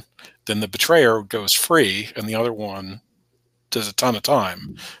one, then the betrayer goes free, and the other one does a ton of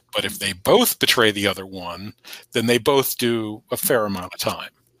time. But if they both betray the other one, then they both do a fair amount of time.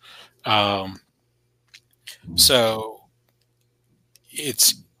 So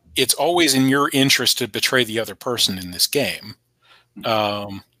it's always in your interest to betray the other person in this game.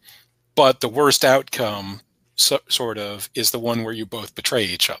 But the worst outcome sort of is the one where you both betray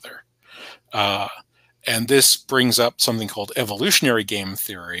each other. And this brings up something called evolutionary game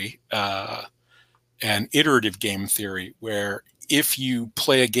theory, and iterative game theory, where if you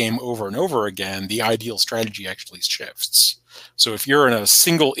play a game over and over again, the ideal strategy actually shifts. So if you're in a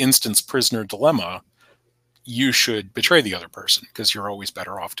single instance prisoner dilemma, you should betray the other person, because you're always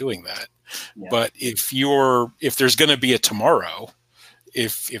better off doing that. Yeah. But if there's going to be a tomorrow,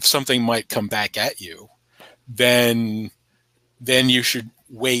 if something might come back at you, then you should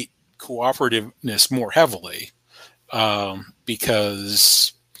weight cooperativeness more heavily,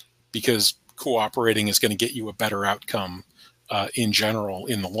 because cooperating is going to get you a better outcome in general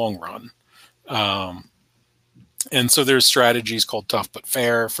in the long run. And so there's strategies called tough but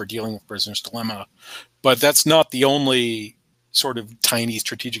fair for dealing with prisoner's dilemma, but that's not the only sort of tiny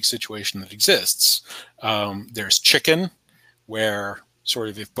strategic situation that exists. There's chicken, where sort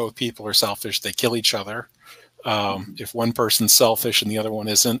of if both people are selfish, they kill each other. If one person's selfish and the other one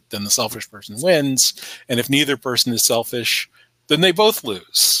isn't, then the selfish person wins. And if neither person is selfish, then they both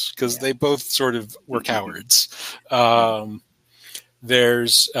lose, because they both sort of were cowards.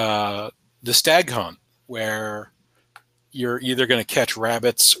 There's the stag hunt, where you're either going to catch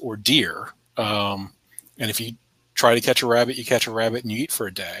rabbits or deer. And if you try to catch a rabbit, you catch a rabbit and you eat for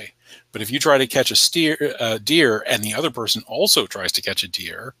a day. But if you try to catch a deer and the other person also tries to catch a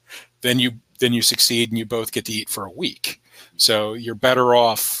deer, then you succeed and you both get to eat for a week. So you're better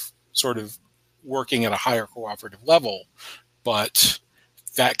off sort of working at a higher cooperative level, but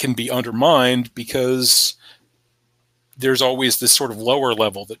that can be undermined because there's always this sort of lower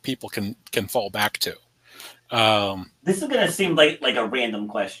level that people can fall back to. This is going to seem like a random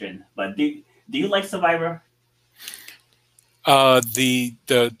question, but do you like Survivor? The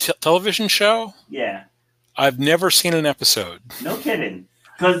television show? Yeah. I've never seen an episode. No kidding.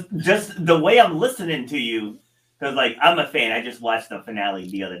 Because just the way I'm listening to you, because like I'm a fan. I just watched the finale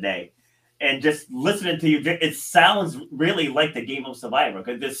the other day. And just listening to you, it sounds really like the game of Survivor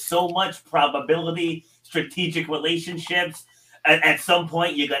because there's so much probability, strategic relationships. At some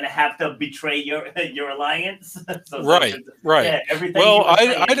point, you're going to have to betray your alliance. Right. Yeah, everything. Well,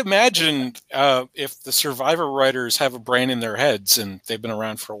 I'd imagine if the Survivor writers have a brain in their heads, and they've been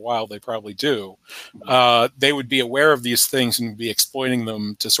around for a while, they probably do, they would be aware of these things and be exploiting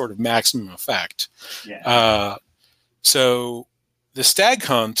them to sort of maximum effect. Yeah. So the stag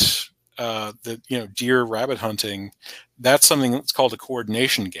hunt, deer rabbit hunting, that's something that's called a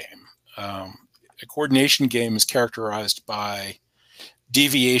coordination game. A coordination game is characterized by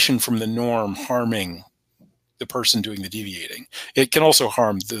deviation from the norm harming the person doing the deviating. It can also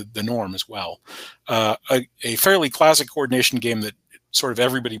harm the norm as well. A fairly classic coordination game that sort of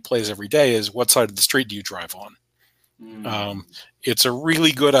everybody plays every day is what side of the street do you drive on? It's a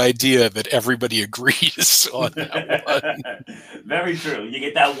really good idea that everybody agrees on that one. Very true. You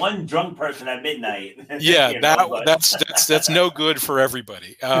get that one drunk person at midnight. Yeah, that's no good for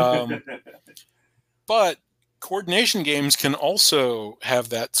everybody. But coordination games can also have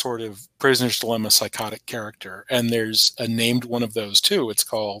that sort of prisoner's dilemma psychotic character, and there's a named one of those too. It's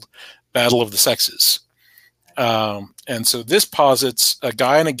called Battle of the Sexes. And so this posits a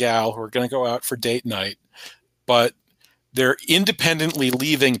guy and a gal who are going to go out for date night, but they're independently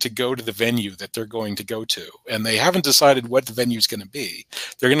leaving to go to the venue that they're going to go to, and they haven't decided what the venue is going to be.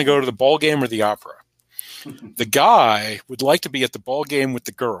 They're going to go to the ball game or the opera. The guy would like to be at the ball game with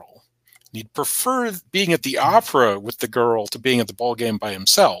the girl. He'd prefer being at the opera with the girl to being at the ball game by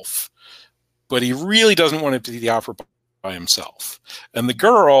himself, but he really doesn't want to be at the opera by himself. And the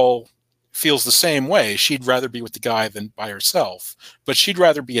girl feels the same way. She'd rather be with the guy than by herself, but she'd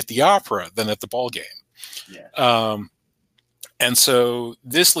rather be at the opera than at the ball game. Yeah. And so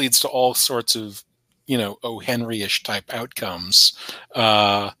this leads to all sorts of, O. Henry-ish type outcomes.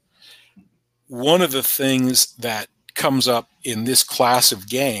 One of the things that comes up in this class of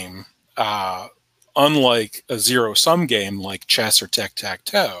game, unlike a zero-sum game like chess or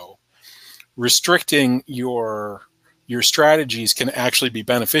tic-tac-toe, restricting your strategies can actually be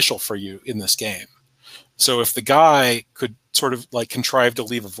beneficial for you in this game. So if the guy could sort of like contrive to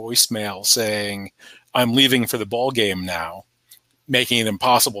leave a voicemail saying, "I'm leaving for the ball game now," making it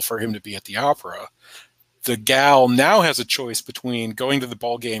impossible for him to be at the opera, the gal now has a choice between going to the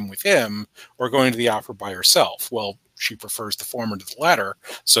ball game with him or going to the opera by herself. Well, she prefers the former to the latter,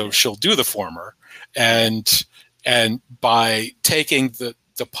 so she'll do the former. And by taking the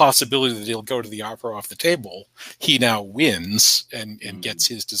possibility that he'll go to the opera off the table, he now wins and gets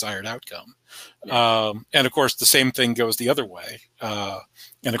his desired outcome. And of course, the same thing goes the other way.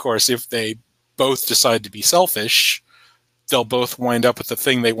 And of course, if they both decide to be selfish, they'll both wind up with the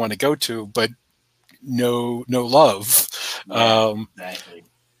thing they want to go to, but no love. Exactly.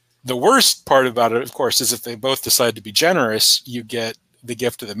 The worst part about it, of course, is if they both decide to be generous, you get the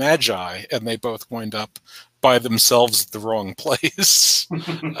gift of the Magi, and they both wind up by themselves at the wrong place.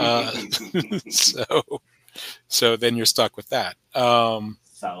 So then you're stuck with that.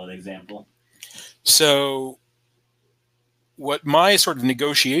 Solid example. So what my sort of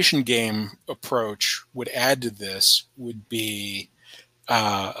negotiation game approach would add to this would be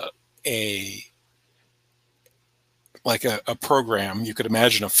a program. You could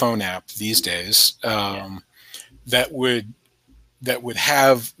imagine a phone app these days that would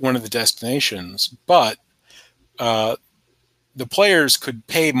have one of the destinations, but the players could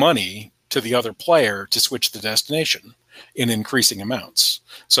pay money to the other player to switch the destination in increasing amounts.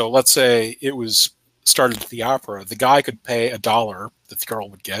 So let's say it was started at the opera. The guy could pay $1 that the girl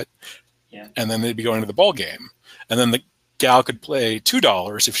would get, and then they'd be going to the ball game. And then the gal could pay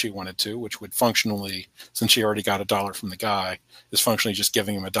 $2 if she wanted to, which would functionally, since she already got $1 from the guy, is functionally just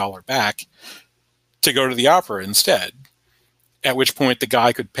giving him $1 back to go to the opera instead. At which point the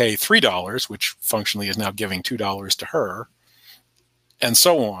guy could pay $3, which functionally is now giving $2 to her, and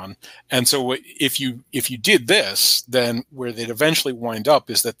so on. And so if you did this, then where they'd eventually wind up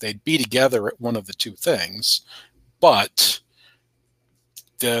is that they'd be together at one of the two things, but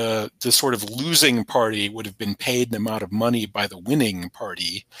the sort of losing party would have been paid an amount of money by the winning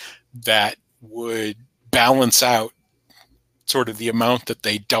party that would balance out sort of the amount that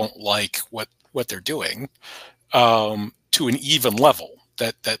they don't like what what they're doing to an even level,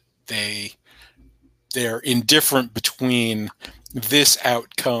 that they're indifferent between this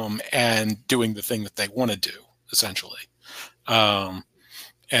outcome and doing the thing that they want to do, essentially.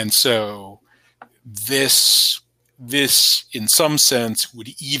 And so this in some sense would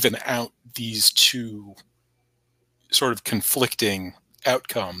even out these two sort of conflicting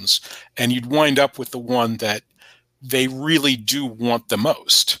outcomes, and you'd wind up with the one that they really do want the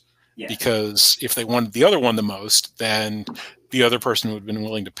most. Yeah. Because if they wanted the other one the most, then the other person would have been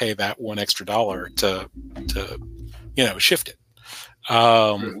willing to pay that $1 extra to shift it.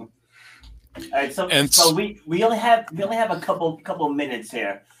 All right, so we only have a couple minutes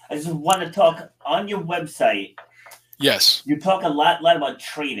here. I just want to talk on your website. Yes, you talk a lot about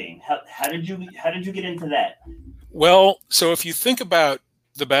trading. How did you get into that? Well, so if you think about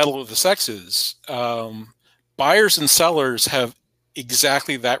the battle of the sexes, buyers and sellers have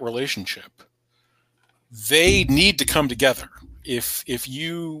exactly that relationship. They need to come together. If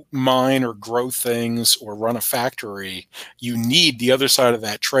you mine or grow things or run a factory, you need the other side of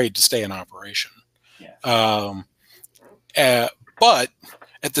that trade to stay in operation. Yeah. But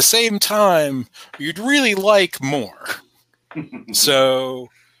at the same time, you'd really like more. So,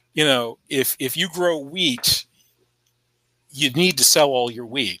 if you grow wheat, you'd need to sell all your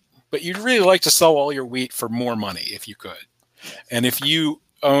wheat, but you'd really like to sell all your wheat for more money if you could. And if you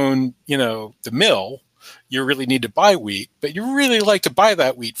own, the mill, you really need to buy wheat, but you really like to buy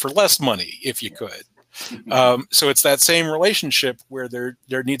that wheat for less money if you could. So it's that same relationship where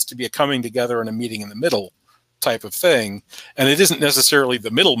there needs to be a coming together and a meeting in the middle type of thing. And it isn't necessarily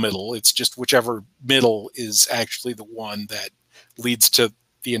the middle. It's just whichever middle is actually the one that leads to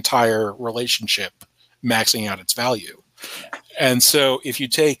the entire relationship maxing out its value. And so if you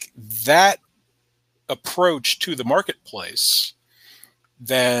take that approach to the marketplace,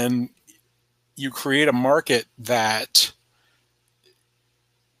 then you create a market that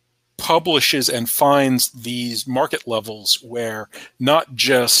publishes and finds these market levels where not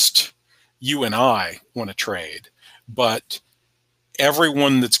just you and I want to trade, but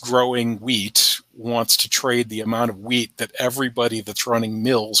everyone that's growing wheat wants to trade the amount of wheat that everybody that's running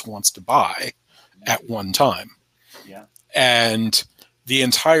mills wants to buy at one time. Yeah. And the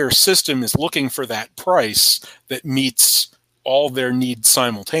entire system is looking for that price that meets all their needs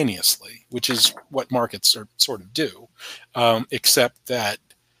simultaneously, which is what markets are sort of do, except that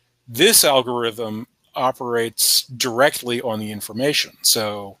this algorithm operates directly on the information.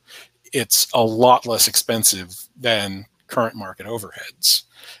 So it's a lot less expensive than current market overheads.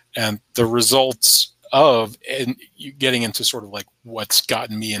 And the results of, and you getting into sort of like what's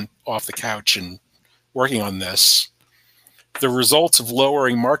gotten me off the couch and working on this, the results of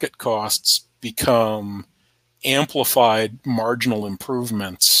lowering market costs become amplified marginal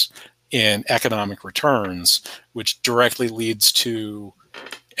improvements in economic returns, which directly leads to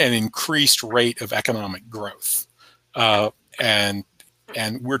an increased rate of economic growth. And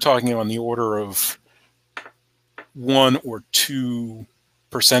we're talking on the order of 1 or 2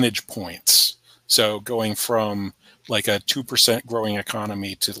 percentage points. So going from like a 2% growing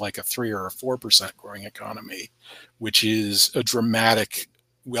economy to like a 3 or a 4% growing economy, which is a dramatic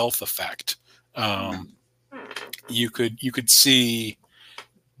wealth effect. You could see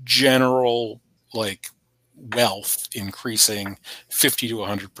general like wealth increasing 50 to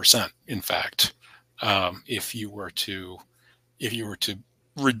 100%. In fact, if you were to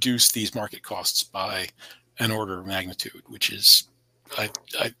reduce these market costs by an order of magnitude, which is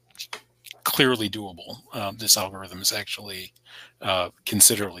clearly doable. This algorithm is actually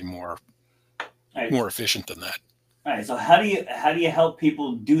considerably more efficient than that. All right. So how do you help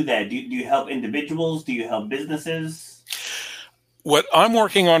people do that? Do you help individuals? Do you help businesses? What I'm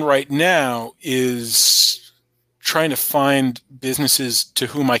working on right now is trying to find businesses to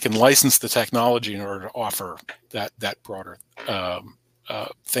whom I can license the technology in order to offer that broader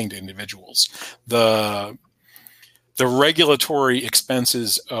thing to individuals. The regulatory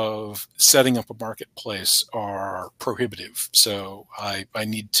expenses of setting up a marketplace are prohibitive. So I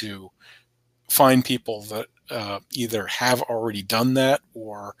need to find people that either have already done that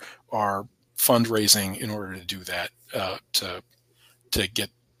or are fundraising in order to do that, to get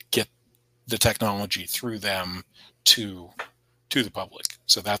the technology through them to the public.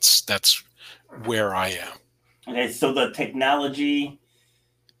 So that's where I am. Okay, so the technology,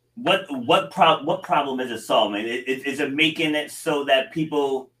 what problem is it solving? Is it making it so that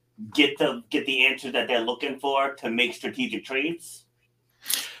people get the answers that they're looking for to make strategic trades?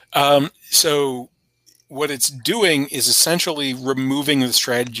 So what it's doing is essentially removing the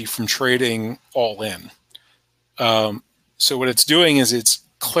strategy from trading all in. So what it's doing is it's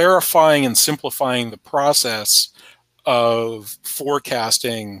clarifying and simplifying the process of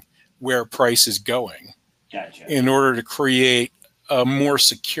forecasting where price is going. Gotcha. In order to create a more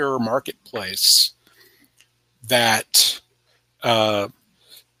secure marketplace that,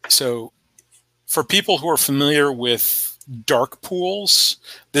 so for people who are familiar with dark pools,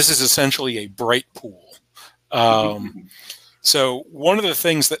 this is essentially a bright pool. So one of the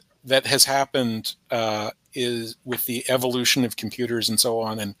things that has happened is with the evolution of computers and so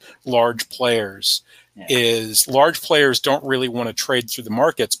on and large players, is large players don't really want to trade through the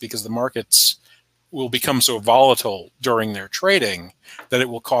markets because the markets will become so volatile during their trading that it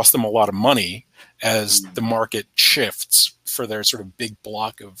will cost them a lot of money as the market shifts for their sort of big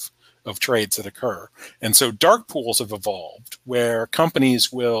block of trades that occur. And so dark pools have evolved where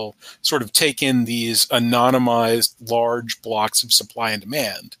companies will sort of take in these anonymized large blocks of supply and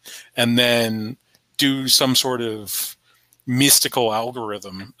demand and then do some sort of mystical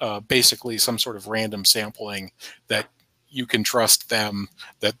algorithm, basically some sort of random sampling that you can trust them,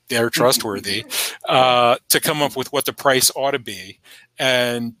 that they're trustworthy, to come up with what the price ought to be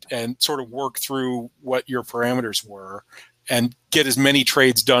and sort of work through what your parameters were and get as many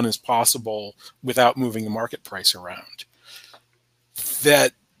trades done as possible without moving the market price around.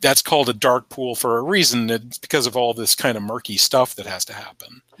 That's called a dark pool for a reason. It's because of all this kind of murky stuff that has to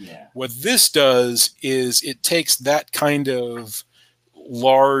happen. Yeah. What this does is it takes that kind of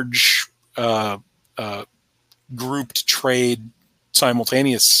large grouped trade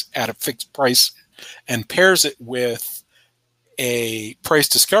simultaneous at a fixed price and pairs it with a price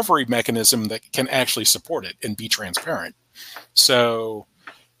discovery mechanism that can actually support it and be transparent. So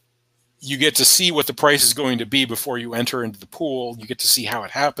you get to see what the price is going to be before you enter into the pool. You get to see how it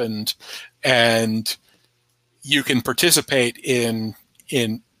happened, and you can participate in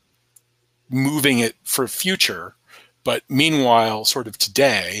moving it for future. But meanwhile, sort of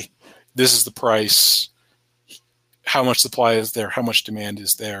today, this is the price, how much supply is there, how much demand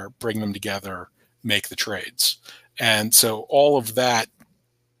is there, bring them together, make the trades. And so all of that,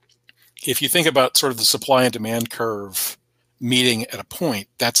 if you think about sort of the supply and demand curve meeting at a point,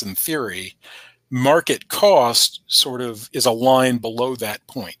 that's in theory. Market cost sort of is a line below that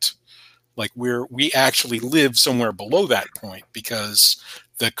point. Like we actually live somewhere below that point because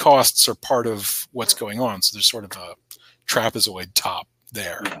the costs are part of what's going on. So there's sort of a trapezoid top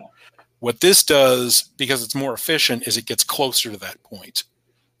there. Yeah. What this does, because it's more efficient, is it gets closer to that point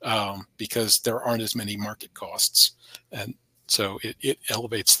because there aren't as many market costs. And so it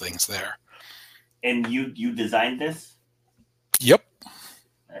elevates things there. And you designed this? Yep.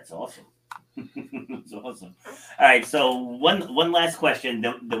 That's awesome. That's awesome. All right. So one last question,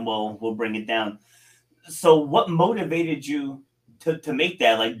 then we'll bring it down. So what motivated you to make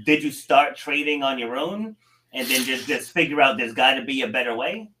that? Like, did you start trading on your own and then just figure out there's got to be a better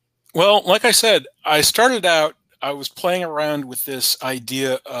way? Well, like I said, I started out, I was playing around with this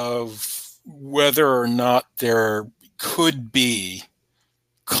idea of whether or not there could be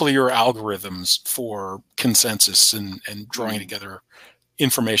clear algorithms for consensus and drawing together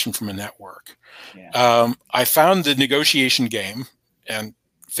information from a network. Yeah. I found the negotiation game and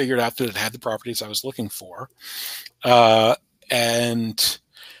figured out that it had the properties I was looking for. And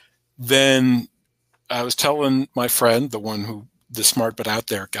then I was telling my friend, the smart but out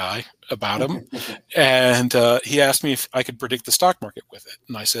there guy, about him. And he asked me if I could predict the stock market with it.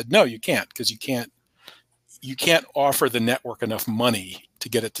 And I said, no, you can't, because you can't offer the network enough money to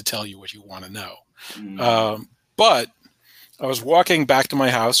get it to tell you what you want to know. But I was walking back to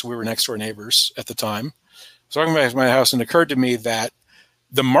my house. We were next door neighbors at the time. I was walking back to my house, and it occurred to me that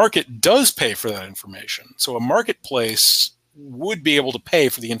the market does pay for that information. So a marketplace would be able to pay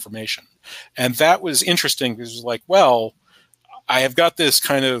for the information. And that was interesting because it was like, well, I have got this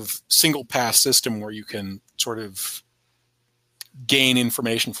kind of single pass system where you can sort of gain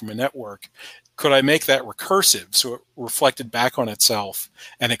information from a network. Could I make that recursive so it reflected back on itself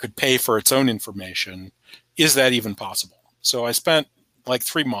and it could pay for its own information? Is that even possible? So I spent like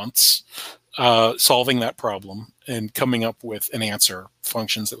 3 months solving that problem and coming up with an answer,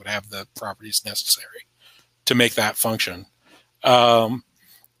 functions that would have the properties necessary to make that function. And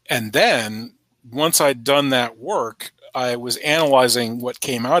then once I'd done that work, I was analyzing what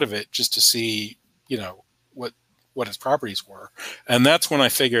came out of it just to see, what its properties were. And that's when I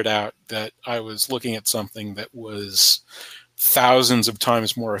figured out that I was looking at something that was thousands of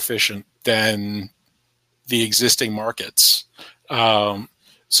times more efficient than the existing markets.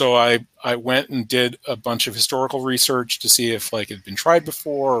 So I went and did a bunch of historical research to see if it had been tried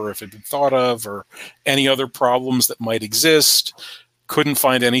before or if it had been thought of or any other problems that might exist. Couldn't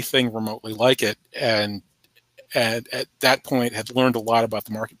find anything remotely like it. And and at that point had learned a lot about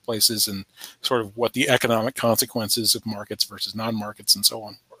the marketplaces and sort of what the economic consequences of markets versus non-markets and so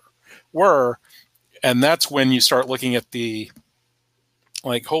on were. And that's when you start looking at the,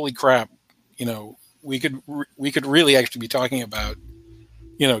 like, holy crap, we could really actually be talking about,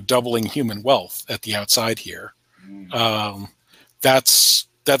 doubling human wealth at the outside here. That's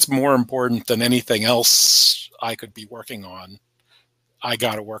more important than anything else I could be working on. I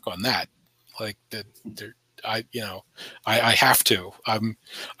got to work on that. Like that, I have to. I'm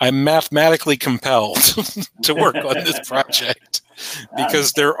mathematically compelled to work on this project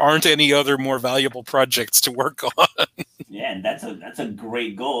because there aren't any other more valuable projects to work on. Yeah, and that's a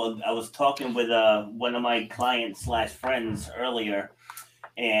great goal. I was talking with one of my clients / friends earlier,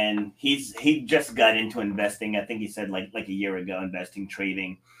 and he just got into investing. I think he said like a year ago, investing,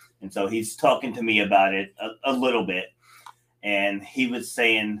 trading, and so he's talking to me about it a little bit. And he was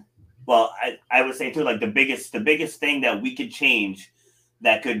saying, well, I was saying too, like the biggest thing that we could change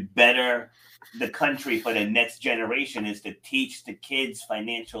that could better the country for the next generation is to teach the kids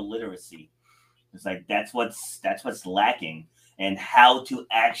financial literacy. It's like that's what's lacking, and how to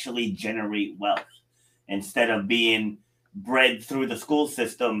actually generate wealth instead of being bred through the school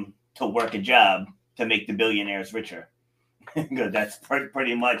system to work a job to make the billionaires richer. Because that's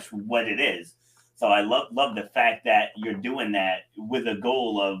pretty much what it is. So I love the fact that you're doing that with a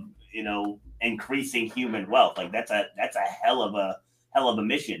goal of, increasing human wealth. Like that's a hell of a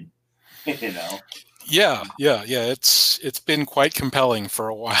mission, Yeah. It's been quite compelling for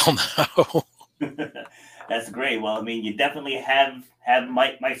a while now. That's great. Well, I mean, you definitely have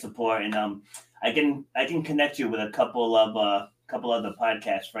my support, and I can connect you with a couple other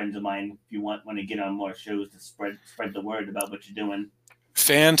podcast friends of mine if you want to get on more shows to spread the word about what you're doing.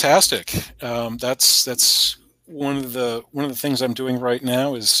 Fantastic. That's one of the things I'm doing right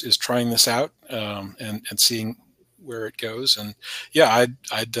now is trying this out and seeing where it goes. And yeah,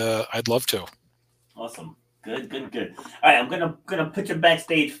 I'd love to. Awesome. Good. All right, I'm gonna put you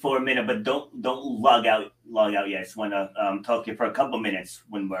backstage for a minute, but don't log out yet. I just want to talk to you for a couple minutes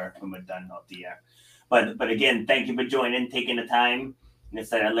when we're done off the air. But again, thank you for joining, taking the time. And I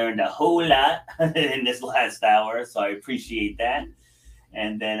said I learned a whole lot in this last hour, so I appreciate that.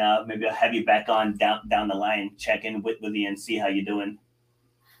 And then maybe I'll have you back on down the line, check in with you and see how you're doing.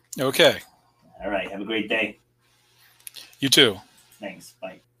 Okay. All right. Have a great day. You too. Thanks.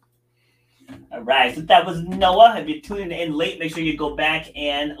 Bye. All right. So that was Noah. If you're tuning in late, make sure you go back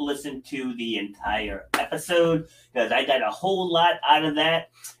and listen to the entire episode because I got a whole lot out of that.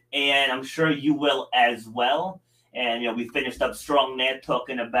 And I'm sure you will as well. And, we finished up strong there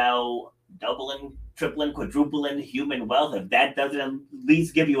talking about doubling, tripling, quadrupling human wealth. If that doesn't at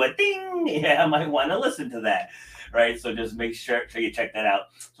least give you a ding, I might want to listen to that, right? So just make sure you check that out.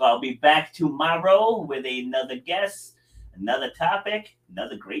 So I'll be back tomorrow with another guest, another topic,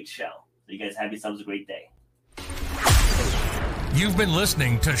 another great show. So you guys have yourselves a great day. You've been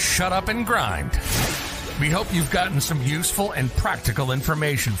listening to Shut Up and Grind. We hope you've gotten some useful and practical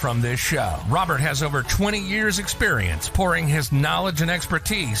information from this show. Robert has over 20 years experience pouring his knowledge and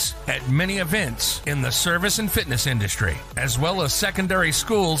expertise at many events in the service and fitness industry, as well as secondary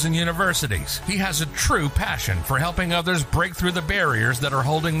schools and universities. He has a true passion for helping others break through the barriers that are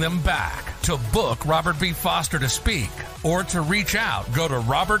holding them back. To book Robert B. Foster to speak or to reach out, go to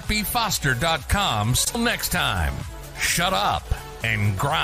robertbfoster.com. Till next time, shut up and grind.